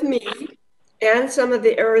meet with me and some of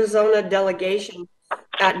the Arizona delegation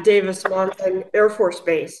at Davis-Monthan Air Force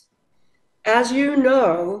Base. As you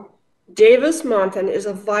know, Davis-Monthan is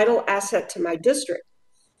a vital asset to my district.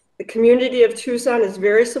 The community of Tucson is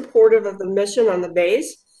very supportive of the mission on the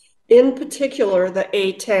base, in particular the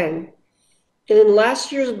A-10. In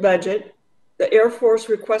last year's budget, the Air Force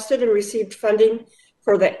requested and received funding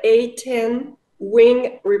for the A-10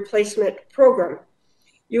 wing replacement program.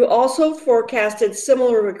 You also forecasted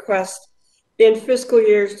similar requests in fiscal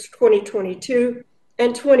years 2022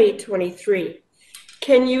 and 2023.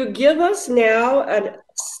 Can you give us now a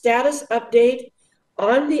status update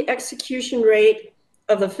on the execution rate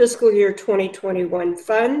of the fiscal year 2021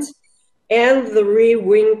 funds and the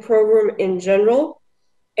re-wing program in general?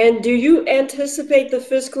 And do you anticipate the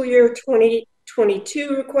fiscal year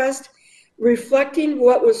 2022 request reflecting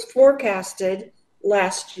what was forecasted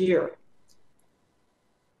last year?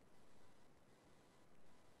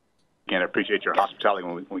 Again, I appreciate your hospitality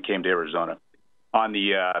when we came to Arizona. On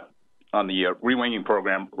the re-winging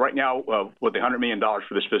program, right now, with the $100 million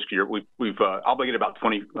for this fiscal year, we've obligated about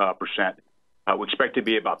 20%. We expect to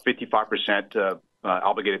be about 55%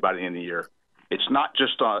 obligated by the end of the year. It's not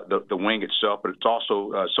just the wing itself, but it's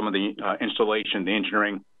also some of the installation, the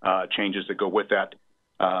engineering changes that go with that,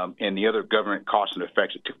 and the other government costs and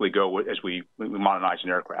effects that typically go with as we modernize an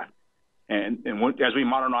aircraft. And as we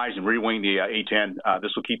modernize and re-wing the A-10,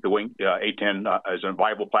 this will keep the wing A-10 as a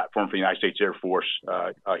viable platform for the United States Air Force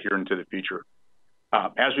here into the future.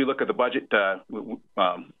 As we look at the budget,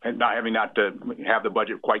 not having have the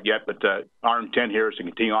budget quite yet, but our intent here is to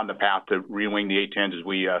continue on the path to re-wing the A-10s as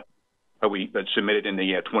we submitted in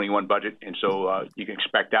the 21 budget. And so you can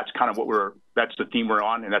expect that's kind of that's the theme we're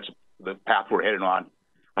on, and that's the path we're headed on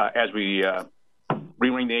as we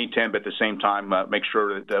re-wing the A-10, but at the same time make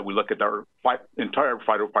sure that we look at our entire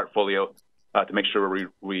fighter portfolio to make sure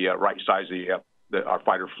we right-size our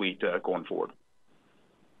fighter fleet going forward.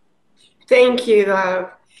 Thank you.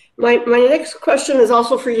 My next question is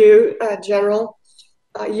also for you, General.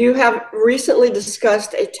 You have recently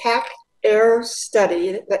discussed a TAC Air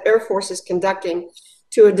study that the Air Force is conducting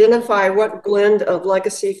to identify what blend of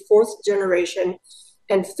legacy 4th generation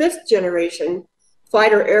and 5th generation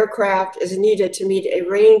fighter aircraft is needed to meet a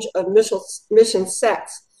range of mission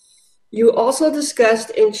sets. You also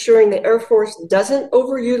discussed ensuring the Air Force doesn't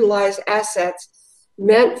overutilize assets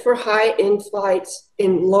meant for high-end flights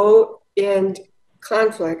in low-end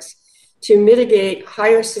conflicts to mitigate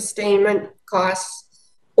higher sustainment costs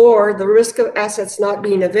or the risk of assets not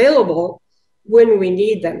being available when we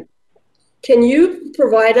need them. Can you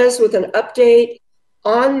provide us with an update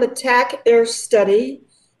on the TAC Air study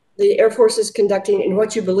the Air Force is conducting and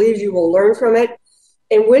what you believe you will learn from it?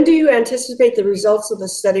 And when do you anticipate the results of the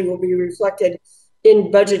study will be reflected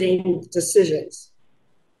in budgeting decisions?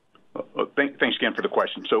 Thanks again for the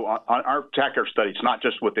question. So on our TAC Air study, it's not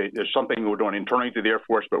just there's something we're doing internally through the Air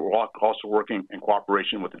Force, but we're also working in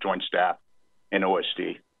cooperation with the Joint Staff and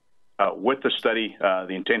OSD. With the study,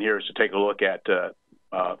 the intent here is to take a look at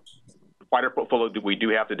fighter portfolio that we do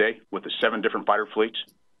have today with the 7 different fighter fleets,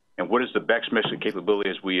 and what is the best mission capability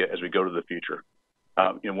as we go to the future.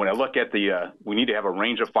 When I look at we need to have a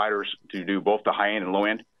range of fighters to do both the high end and low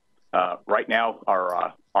end. Right now,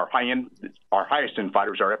 our highest end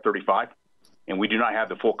fighters are F-35, and we do not have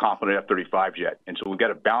the full complement of F-35s yet. And so we've got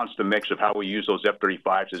to balance the mix of how we use those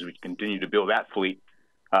F-35s as we continue to build that fleet.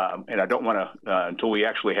 And I don't want to until we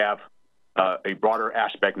actually have a broader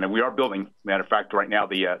aspect. And we are building. Matter of fact, right now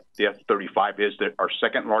the F-35 is our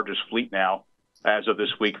second largest fleet now as of this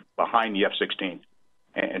week, behind the F-16.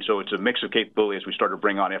 And so it's a mix of capability as we start to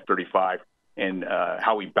bring on F-35 and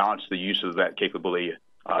how we balance the use of that capability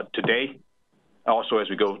today, also as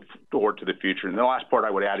we go forward to the future. And the last part I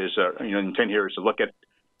would add is, the intent here is to look at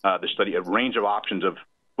the study, a range of options of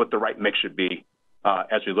what the right mix should be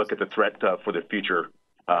as we look at the threat for the future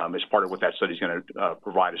as part of what that study is going to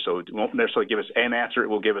provide us. So it won't necessarily give us an answer. It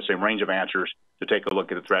will give us a range of answers to take a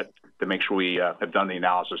look at the threat to make sure we have done the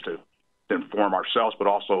analysis to to inform ourselves, but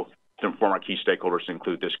also to inform our key stakeholders, to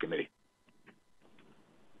include this committee.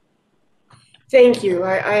 Thank you.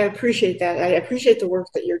 I appreciate that. I appreciate the work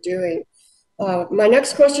that you're doing. My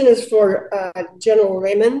next question is for General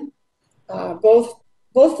Raymond. Both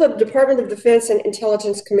the Department of Defense and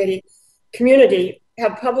Intelligence community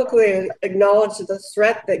have publicly acknowledged the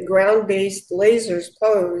threat that ground-based lasers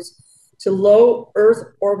pose to low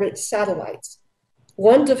Earth orbit satellites.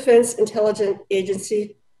 One Defense Intelligence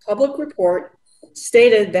Agency public report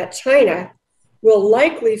stated that China will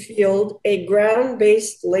likely field a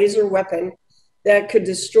ground-based laser weapon that could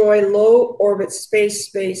destroy low orbit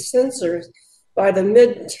space-based sensors by the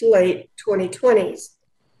mid to late 2020s.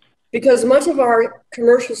 Because much of our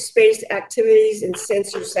commercial space activities and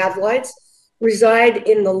sensor satellites reside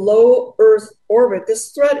in the low Earth orbit,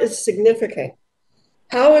 this threat is significant.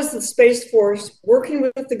 How is the Space Force working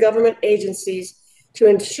with the government agencies to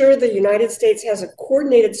ensure the United States has a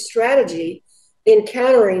coordinated strategy in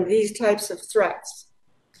countering these types of threats?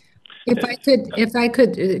 If I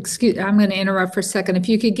could, excuse, I'm going to interrupt for a second. If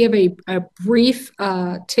you could give a brief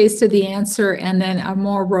taste of the answer and then a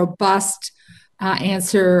more robust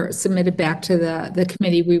answer submitted back to the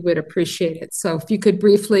committee, we would appreciate it. So if you could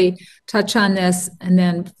briefly touch on this and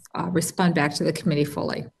then respond back to the committee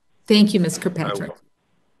fully. Thank you, Ms. Kirkpatrick.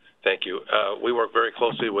 Thank you. We work very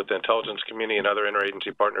closely with the intelligence community and other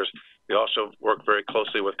interagency partners. We also work very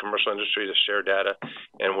closely with commercial industry to share data,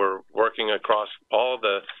 and we're working across all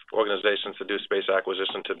the organizations to do space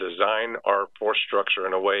acquisition to design our force structure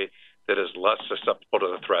in a way that is less susceptible to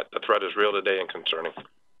the threat. The threat is real today and concerning.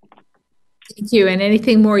 Thank you. And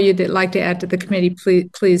anything more you'd like to add to the committee,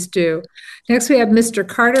 please do. Next, we have Mr.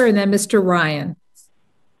 Carter and then Mr. Ryan.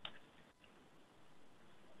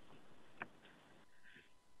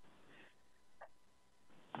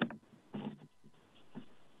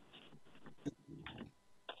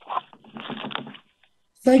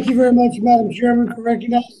 Thank you very much, Madam Chairman, for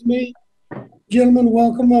recognizing me. Gentlemen,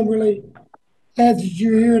 welcome. I'm really glad that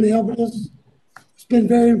you're here and helping us. It's been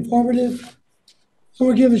very informative. I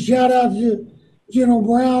want to give a shout out to General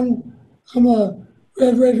Brown. I'm a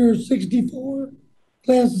Red Raider 64,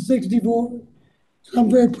 class of 64, and I'm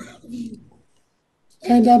very proud of you.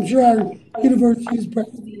 And I'm sure our university is proud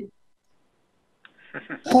of you.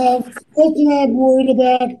 The question I'm worried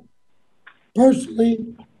about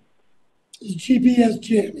personally is GPS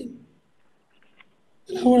jamming.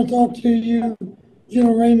 And I want to talk to you,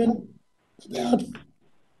 General Raymond, about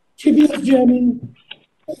GPS jamming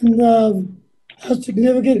and how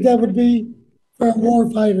significant that would be for a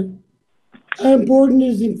warfighter. How important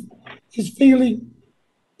is feeling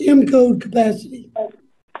M-code capacity?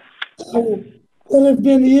 What have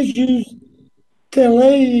been the issues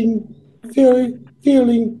delaying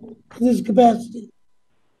feeling this capacity?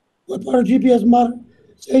 What part of GPS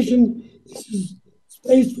modernization is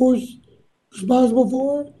Space Force responsible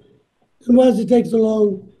for? And why does it take so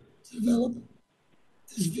long to develop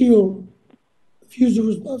this fuse of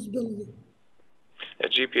responsibility?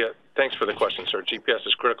 GPS, thanks for the question, sir. GPS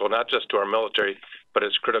is critical not just to our military, but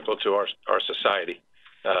it's critical to our society.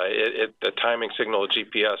 The timing signal of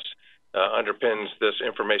GPS underpins this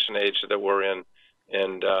information age that we're in,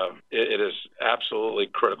 and it is absolutely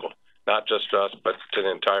critical, not just to us, but to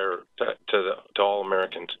the entire, to all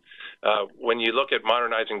Americans. When you look at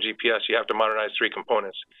modernizing GPS, you have to modernize three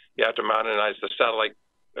components. You have to modernize the satellite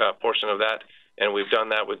portion of that, and we've done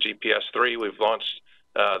that with GPS-3. We've launched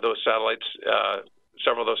those satellites,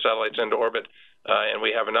 several of those satellites into orbit, and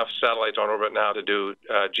we have enough satellites on orbit now to do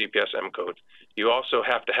GPS M-code. You also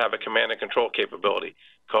have to have a command and control capability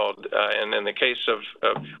called, and in the case of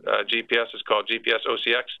GPS, it's called GPS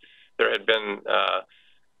OCX. There had been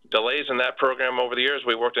delays in that program over the years.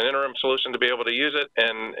 We worked an interim solution to be able to use it,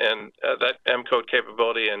 and that M-code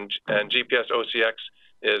capability and GPS OCX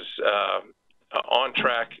is on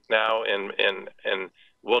track now and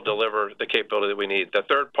will deliver the capability that we need. The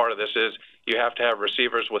third part of this is you have to have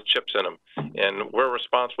receivers with chips in them, and we're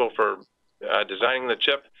responsible for designing the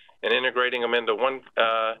chip and integrating them into one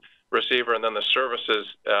receiver, and then the services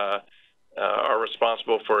are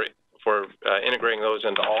responsible for integrating those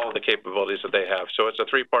into all of the capabilities that they have. So it's a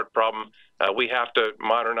three-part problem. We have to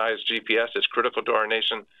modernize GPS. It's critical to our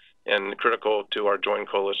nation and critical to our joint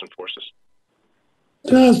coalition forces.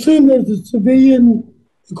 And I assume there's a civilian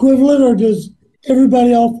equivalent, or does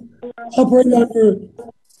everybody operate under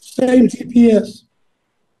the same GPS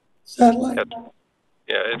satellite?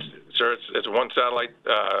 Yeah, it's one satellite.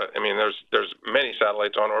 I mean, there's many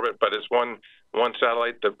satellites on orbit, but it's one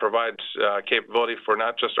satellite that provides capability for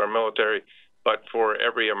not just our military, but for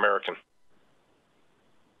every American.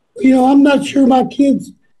 You know, I'm not sure my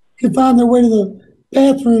kids could find their way to the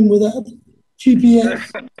bathroom without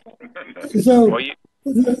GPS. And so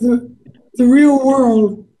the real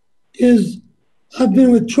world is, I've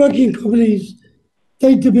been with trucking companies,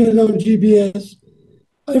 they depend on GPS.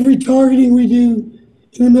 Every targeting we do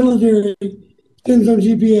in the military depends on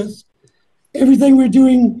GPS. Everything we're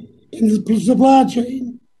doing in the supply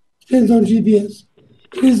chain depends on GPS.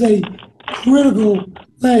 It is a critical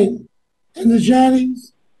thing. And the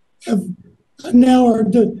Chinese have now are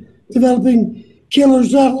developing killer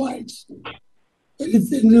satellites. And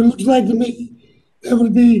it looks like to me that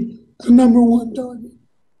would be a #1 target.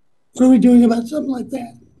 What are we doing about something like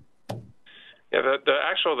that? Yeah,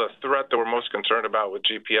 the threat that we're most concerned about with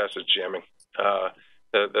GPS is jamming.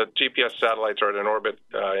 The GPS satellites are in orbit,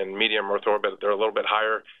 in medium Earth orbit. They're a little bit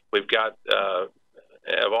higher. We've got,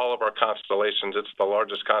 of all of our constellations, it's the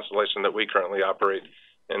largest constellation that we currently operate.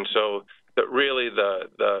 And so really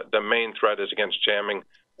the main threat is against jamming.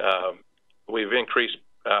 We've increased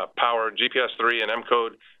power. GPS 3 and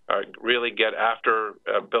M-Code really get after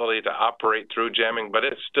ability to operate through jamming, but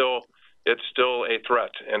it's still a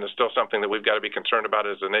threat, and it's still something that we've got to be concerned about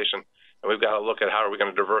as a nation. And we've got to look at how are we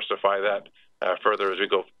going to diversify that further as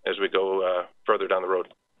we go further down the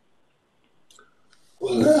road.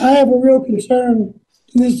 Well, I have a real concern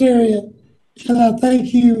in this area, and I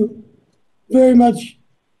thank you very much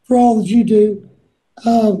for all that you do.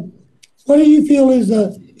 What do you feel is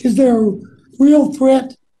there a real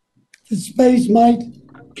threat that space might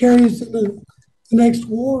carry us into the next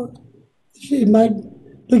war? It might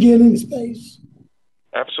begin in space.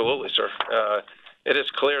 Absolutely, sir. It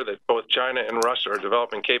is clear that both China and Russia are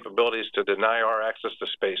developing capabilities to deny our access to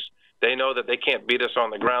space. They know that they can't beat us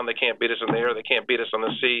on the ground, they can't beat us in the air, they can't beat us on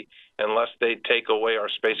the sea unless they take away our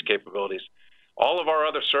space capabilities. All of our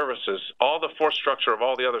other services, all the force structure of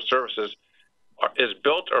all the other services is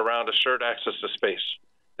built around assured access to space.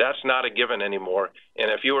 That's not a given anymore.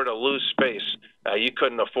 And if you were to lose space, you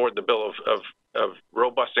couldn't afford the bill of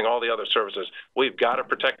robusting all the other services. We've got to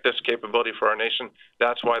protect this capability for our nation.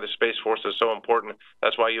 That's why the Space Force is so important.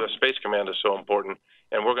 That's why U.S. Space Command is so important.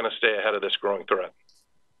 And we're going to stay ahead of this growing threat.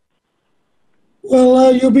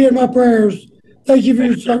 Well, you'll be in my prayers. Thank you for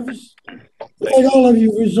your service. Thank all of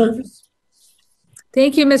you for your service.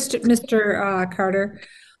 Thank you, Mr. Carter.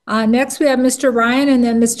 Next, we have Mr. Ryan and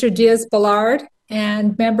then Mr. Diaz-Balart.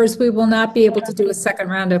 And members, we will not be able to do a second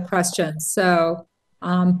round of questions. So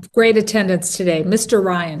great attendance today. Mr.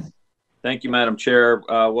 Ryan. Thank you, Madam Chair.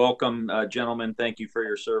 Welcome, gentlemen. Thank you for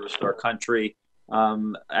your service to our country.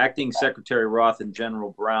 Acting Secretary Roth and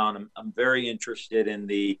General Brown, I'm very interested in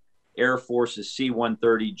the Air Force's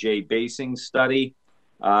C-130J basing study,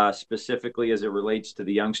 specifically as it relates to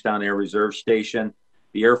the Youngstown Air Reserve Station.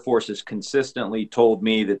 The Air Force has consistently told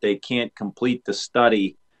me that they can't complete the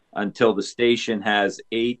study until the station has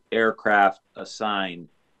 8 aircraft assigned.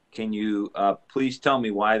 Can you please tell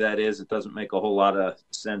me why that is? It doesn't make a whole lot of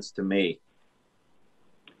sense to me.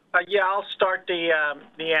 Yeah, I'll start the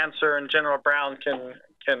answer, and General Brown can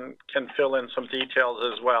fill in some details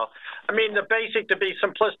as well. I mean, the basic, to be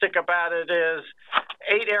simplistic about it, is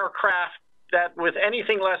 8 aircraft. That with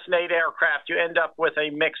anything less than 8 aircraft, you end up with a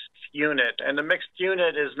mixed unit, and the mixed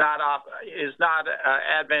unit is not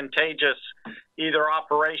advantageous either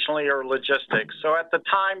operationally or logistics. So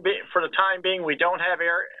for the time being, we don't have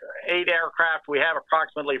 8 aircraft. We have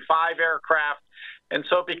approximately 5 aircraft, and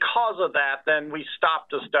so because of that, then we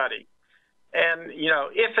stopped the study. And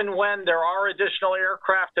if and when there are additional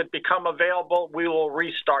aircraft that become available, we will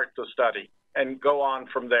restart the study and go on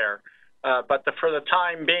from there. But for the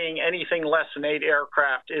time being, anything less than 8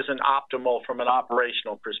 aircraft isn't optimal from an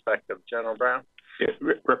operational perspective. General Brown? Yeah,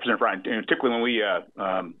 Representative Ryan, typically when we, as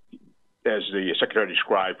the Secretary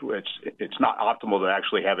described, it's not optimal to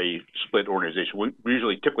actually have a split organization. We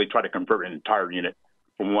usually typically try to convert an entire unit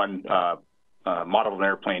from one model of an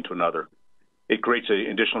airplane to another. It creates an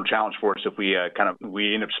additional challenge for us if we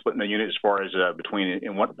we end up splitting the unit as far as between,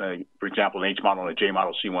 for example, an H model and a J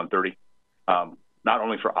model C-130. Not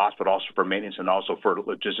only for us, but also for maintenance and also for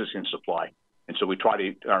logistics and supply. And so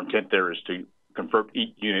our intent there is to convert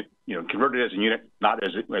each unit, convert it as a unit, not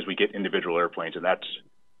as we get individual airplanes. And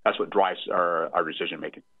that's what drives our decision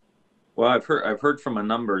making. Well, I've heard from a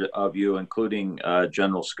number of you, including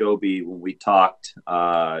General Scobie, when we talked,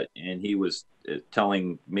 and he was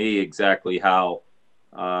telling me exactly how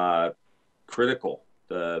critical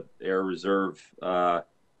the Air Reserve,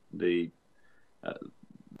 the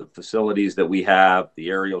facilities that we have, the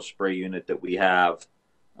aerial spray unit that we have,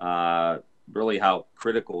 really how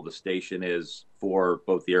critical the station is for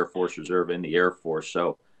both the Air Force Reserve and the Air Force.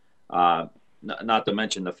 So not to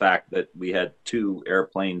mention the fact that we had 2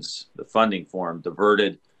 airplanes, the funding for them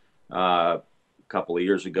diverted, couple of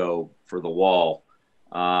years ago for the wall.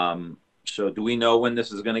 So do we know when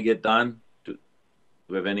this is going to get done? Do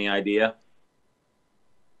we have any idea?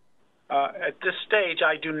 At this stage,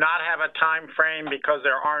 I do not have a time frame because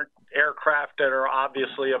there aren't aircraft that are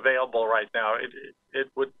obviously available right now.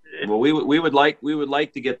 Well, we would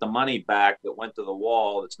like to get the money back that went to the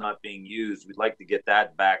wall that's not being used. We'd like to get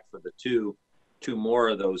that back for the two more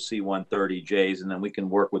of those C-130Js, and then we can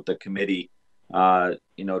work with the committee,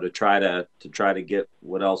 to try to get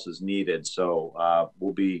what else is needed. So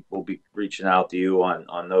we'll be reaching out to you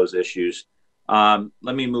on those issues.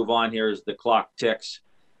 Let me move on here as the clock ticks.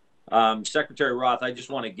 Secretary Roth, I just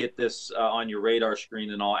want to get this on your radar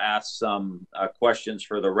screen, and I'll ask some questions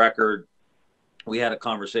for the record. We had a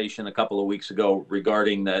conversation a couple of weeks ago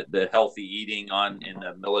regarding the healthy eating in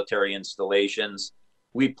the military installations.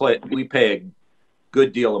 We pay a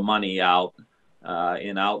good deal of money out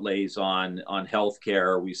in outlays on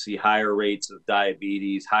healthcare. We see higher rates of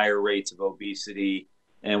diabetes, higher rates of obesity,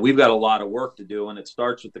 and we've got a lot of work to do. And it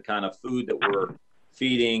starts with the kind of food that we're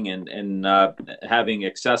feeding and having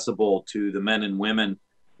accessible to the men and women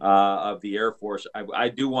of the Air Force. I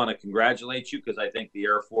do want to congratulate you because I think the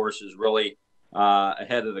Air Force is really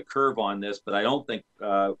ahead of the curve on this, but I don't think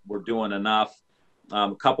we're doing enough.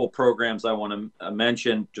 A couple programs I want to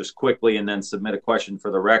mention just quickly and then submit a question for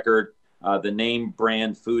the record. The name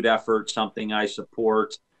brand food effort, something I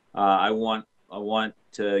support. I want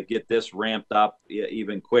to get this ramped up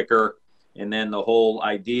even quicker. And then the whole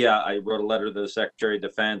idea, I wrote a letter to the Secretary of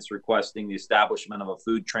Defense requesting the establishment of a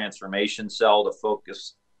food transformation cell to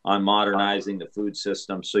focus on modernizing the food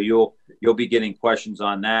system. So you'll be getting questions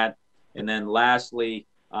on that. And then lastly,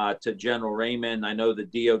 to General Raymond, I know the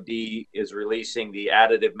DoD is releasing the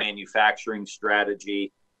additive manufacturing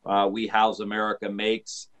strategy. We House America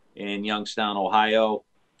Makes in Youngstown, Ohio,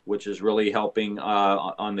 which is really helping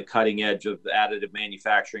on the cutting edge of additive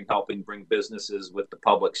manufacturing, helping bring businesses with the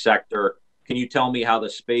public sector. Can you tell me how the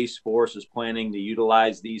Space Force is planning to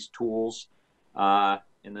utilize these tools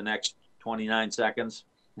in the next 29 seconds?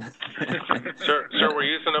 Sir, we're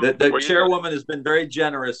using them. The chairwoman has been very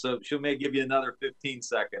generous, so she may give you another 15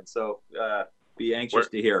 seconds. So be anxious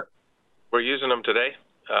to hear. We're using them today.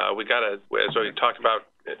 We got to, as we talked about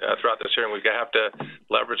throughout this hearing, we have to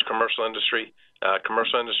leverage commercial industry.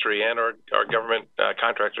 Commercial industry and our government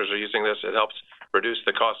contractors are using this. It helps reduce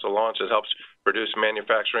the cost of launch. It helps reduce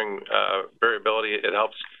manufacturing variability. It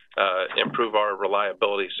helps improve our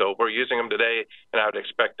reliability. So we're using them today, and I would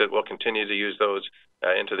expect that we'll continue to use those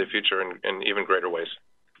into the future in even greater ways.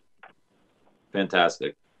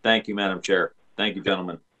 Fantastic. Thank you, Madam Chair. Thank you,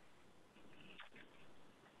 gentlemen.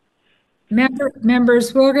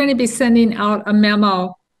 Members, we're going to be sending out a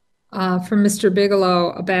memo from Mr.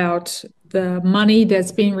 Bigelow about the money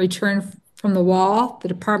that's being returned from the wall. The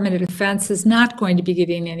Department of Defense is not going to be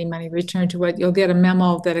getting any money returned to it. You'll get a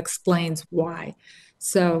memo that explains why.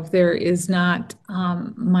 So there is not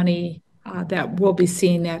money that we'll be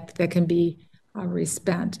seeing that can be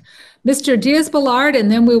respent. Mr. Diaz-Balart, and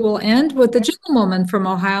then we will end with the gentlewoman from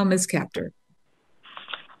Ohio, Ms. Capter.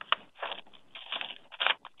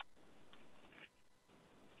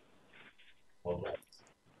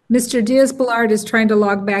 Mr. Diaz-Balart is trying to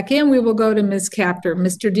log back in. We will go to Ms. Capter.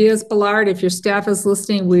 Mr. Diaz-Balart, if your staff is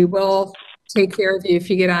listening, we will take care of you if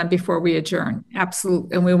you get on before we adjourn.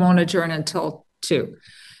 Absolutely. And we won't adjourn until 2.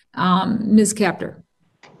 Ms. Capter.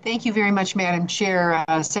 Thank you very much, Madam Chair.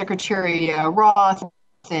 Secretary Roth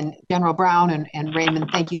and General Brown and Raymond,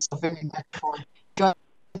 thank you so very much for joining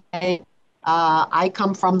today. I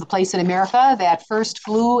come from the place in America that first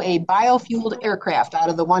flew a biofueled aircraft out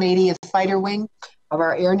of the 180th Fighter Wing of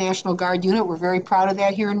our Air National Guard unit. We're very proud of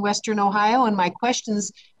that here in Western Ohio. And my questions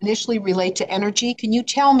initially relate to energy. Can you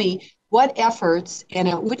tell me what efforts and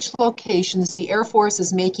at which locations the Air Force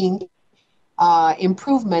is making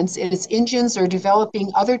improvements in its engines or developing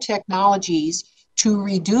other technologies to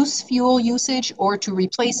reduce fuel usage or to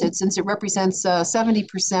replace it, since it represents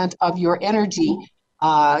 70% of your energy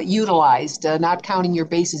utilized, not counting your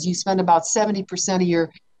bases? You spend about 70% of your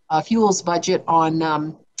fuels budget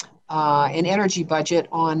on an energy budget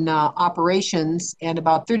on operations and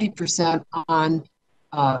about 30% on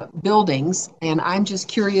buildings. And I'm just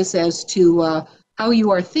curious as to how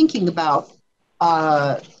you are thinking about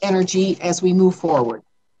energy as we move forward.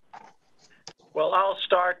 Well, I'll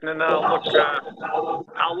start, and then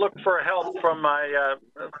I'll look for help from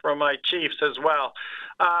my chiefs as well.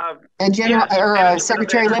 And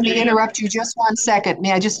Secretary, let me interrupt you just 1 second.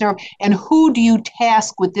 May I just know? And who do you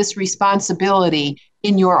task with this responsibility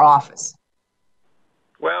in your office?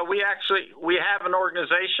 Well, we have an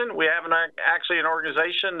organization. We have actually an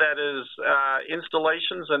organization that is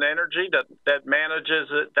installations and energy that manages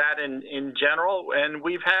that in general. And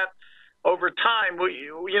we've had over time,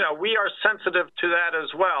 we are sensitive to that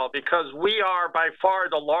as well, because we are by far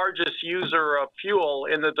the largest user of fuel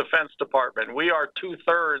in the Defense Department. We are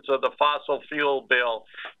 2/3 of the fossil fuel bill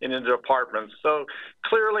in the department. So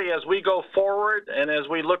clearly, as we go forward and as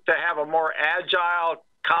we look to have a more agile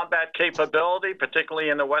combat capability, particularly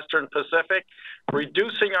in the Western Pacific,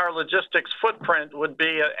 reducing our logistics footprint would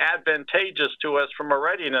be advantageous to us from a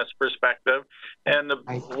readiness perspective. And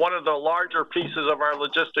one of the larger pieces of our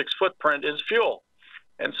logistics footprint is fuel.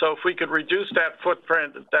 And so if we could reduce that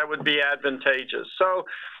footprint, that would be advantageous. So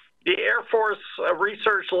the Air Force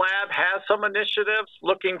Research Lab has some initiatives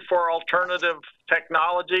looking for alternative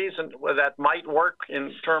technologies and that might work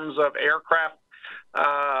in terms of aircraft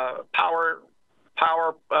power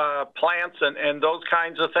plants and those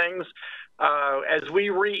kinds of things. As we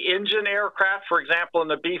re-engine aircraft, for example, in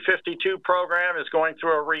the B-52 program is going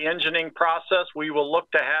through a re-engining process, we will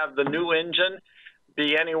look to have the new engine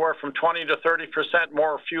be anywhere from 20 to 30%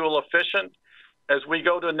 more fuel efficient. As we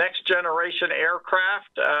go to next generation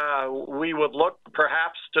aircraft, we would look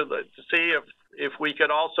perhaps to see if we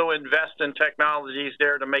could also invest in technologies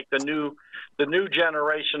there to make the new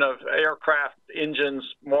generation of aircraft engines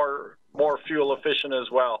more fuel efficient as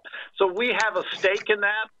well. So we have a stake in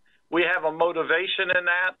that. We have a motivation in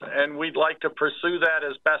that, and we'd like to pursue that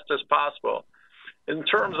as best as possible. In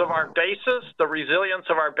terms of our bases, the resilience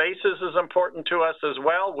of our bases is important to us as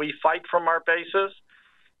well. We fight from our bases.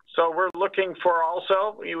 So we're looking for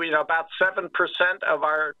also, about 7% of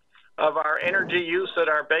our energy use at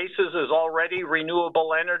our bases is already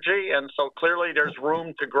renewable energy, and so clearly there's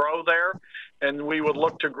room to grow there, and we would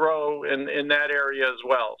look to grow in that area as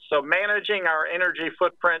well. So managing our energy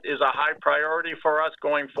footprint is a high priority for us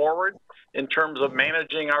going forward in terms of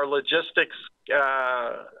managing our logistics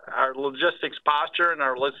posture and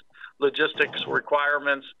our logistics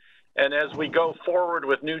requirements. And as we go forward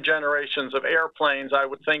with new generations of airplanes, I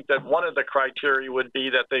would think that one of the criteria would be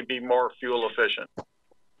that they be more fuel efficient.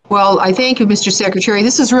 Well, I thank you, Mr. Secretary.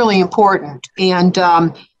 This is really important. And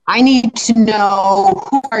I need to know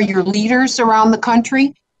who are your leaders around the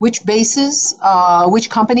country, which bases, which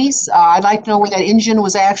companies. I'd like to know where that engine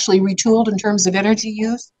was actually retooled in terms of energy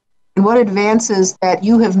use, and what advances that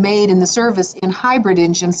you have made in the service in hybrid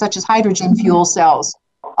engines, such as hydrogen fuel cells.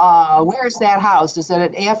 Where is that housed? Is that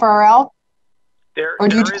at AFRL? Or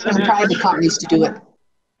do you just want private companies to do it?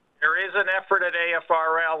 There is an effort at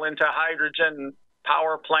AFRL into hydrogen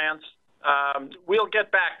power plants. We'll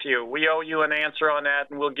get back to you. We owe you an answer on that,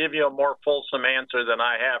 and we'll give you a more fulsome answer than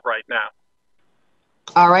I have right now.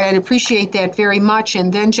 All right, I'd appreciate that very much.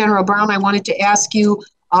 And then, General Brown, I wanted to ask you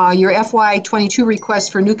your FY22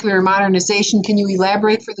 request for nuclear modernization. Can you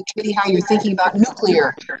elaborate for the committee how you're thinking about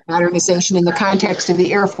nuclear modernization in the context of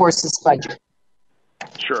the Air Force's budget?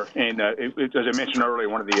 Sure. And as I mentioned earlier,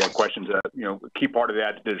 one of the questions, a key part of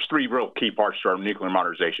that, there's three real key parts to our nuclear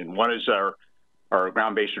modernization. One is our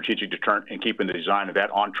ground-based strategic deterrent and keeping the design of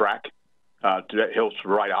that on track to help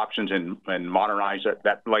provide options and modernize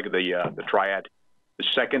that leg of the triad. The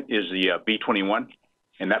second is the B-21,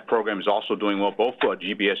 and that program is also doing well. Both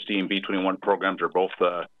GBSD and B-21 programs are both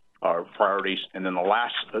our priorities. And then the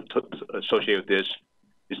last associated with this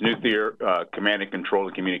is nuclear command and control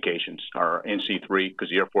and communications, our NC3, because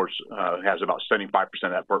the Air Force has about 75%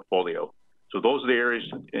 of that portfolio. So those are the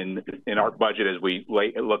areas in our budget as we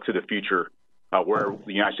look to the future where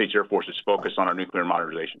the United States Air Force is focused on our nuclear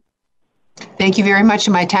modernization. Thank you very much.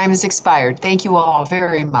 My time has expired. Thank you all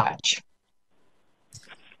very much.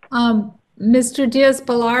 Mr.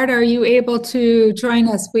 Diaz-Balart, are you able to join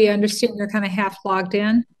us? We understand you're kind of half logged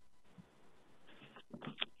in.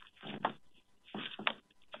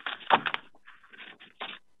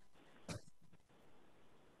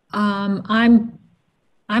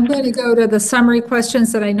 I'm going to go to the summary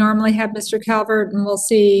questions that I normally have, Mr. Calvert, and we'll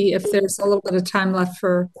see if there's a little bit of time left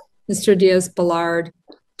for Mr. Diaz-Balart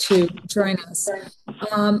to join us.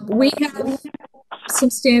 We have some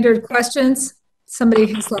standard questions.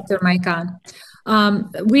 Somebody has left their mic on.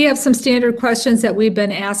 We have some standard questions that we've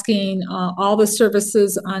been asking all the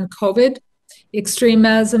services on COVID,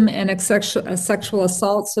 extremism, and sexual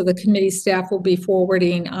assault, so the committee staff will be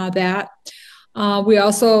forwarding that. We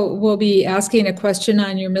also will be asking a question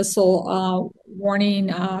on your missile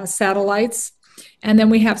warning satellites. And then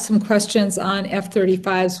we have some questions on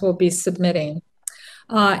F-35s we'll be submitting.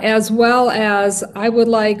 As well as I would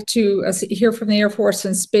like to hear from the Air Force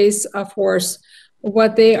and Space Force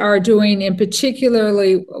what they are doing, in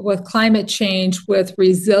particularly with climate change, with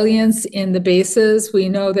resilience in the bases. We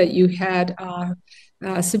know that you had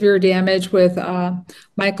severe damage with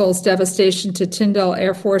Michael's devastation to Tyndall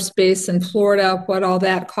Air Force Base in Florida, what all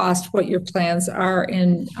that cost, what your plans are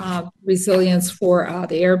in resilience for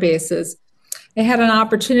the air bases. I had an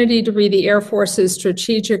opportunity to read the Air Force's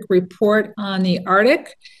strategic report on the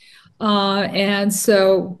Arctic. And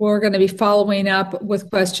so we're going to be following up with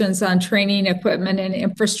questions on training, equipment, and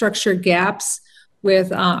infrastructure gaps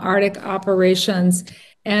with Arctic operations.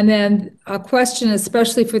 And then a question,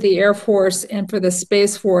 especially for the Air Force and for the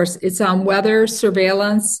Space Force, it's on weather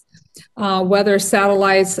surveillance, weather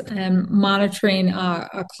satellites, and monitoring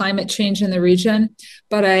climate change in the region.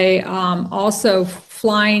 But also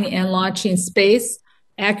flying and launching space.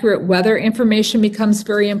 Accurate weather information becomes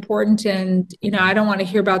very important. And, I don't want to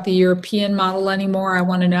hear about the European model anymore. I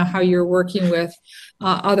want to know how you're working with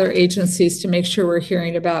other agencies to make sure we're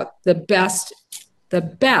hearing about the best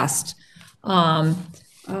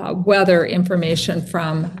weather information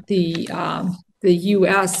from the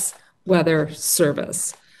U.S. Weather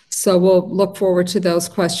Service. So we'll look forward to those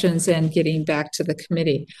questions and getting back to the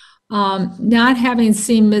committee. Not having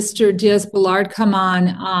seen Mr. Diaz-Balart come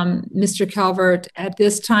on, Mr. Calvert, at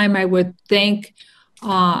this time I would thank,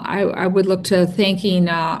 I would look to thanking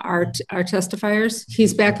our testifiers.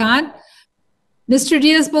 He's back on. Mr.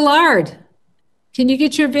 Diaz-Balart, can you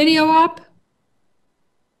get your video up?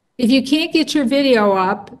 If you can't get your video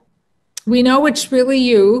up, we know it's really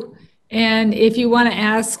you. And if you want to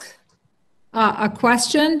ask a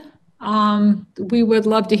question, we would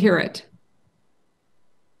love to hear it.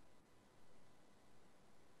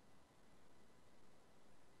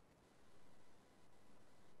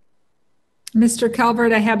 Mr.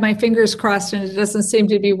 Calvert, I have my fingers crossed and it doesn't seem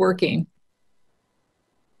to be working.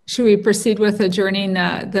 Should we proceed with adjourning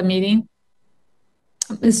the meeting?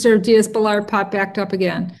 Mr. Diaz-Balart popped back up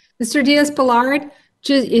again. Mr. Diaz-Balart,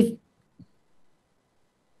 if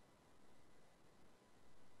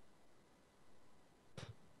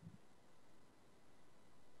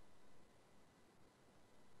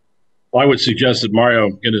well, I would suggest that Mario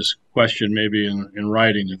get his question maybe in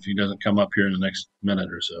writing if he doesn't come up here in the next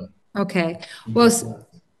minute or so. Okay. Well,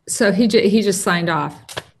 so he just signed off.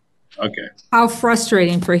 Okay. How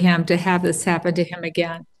frustrating for him to have this happen to him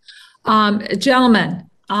again. Gentlemen,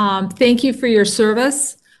 thank you for your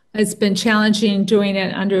service. It's been challenging doing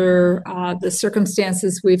it under the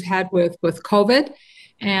circumstances we've had with COVID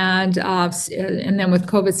and then with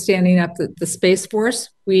COVID standing up the Space Force.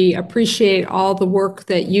 We appreciate all the work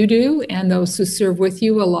that you do and those who serve with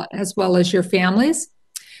you a lot, as well as your families.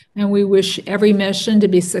 And we wish every mission to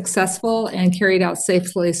be successful and carried out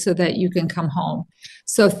safely so that you can come home.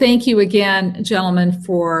 So thank you again, gentlemen,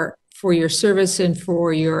 for your service and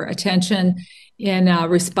for your attention in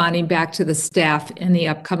responding back to the staff in the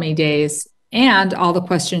upcoming days and all the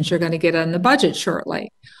questions you're going to get on the budget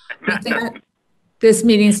shortly. With that, this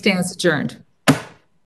meeting stands adjourned.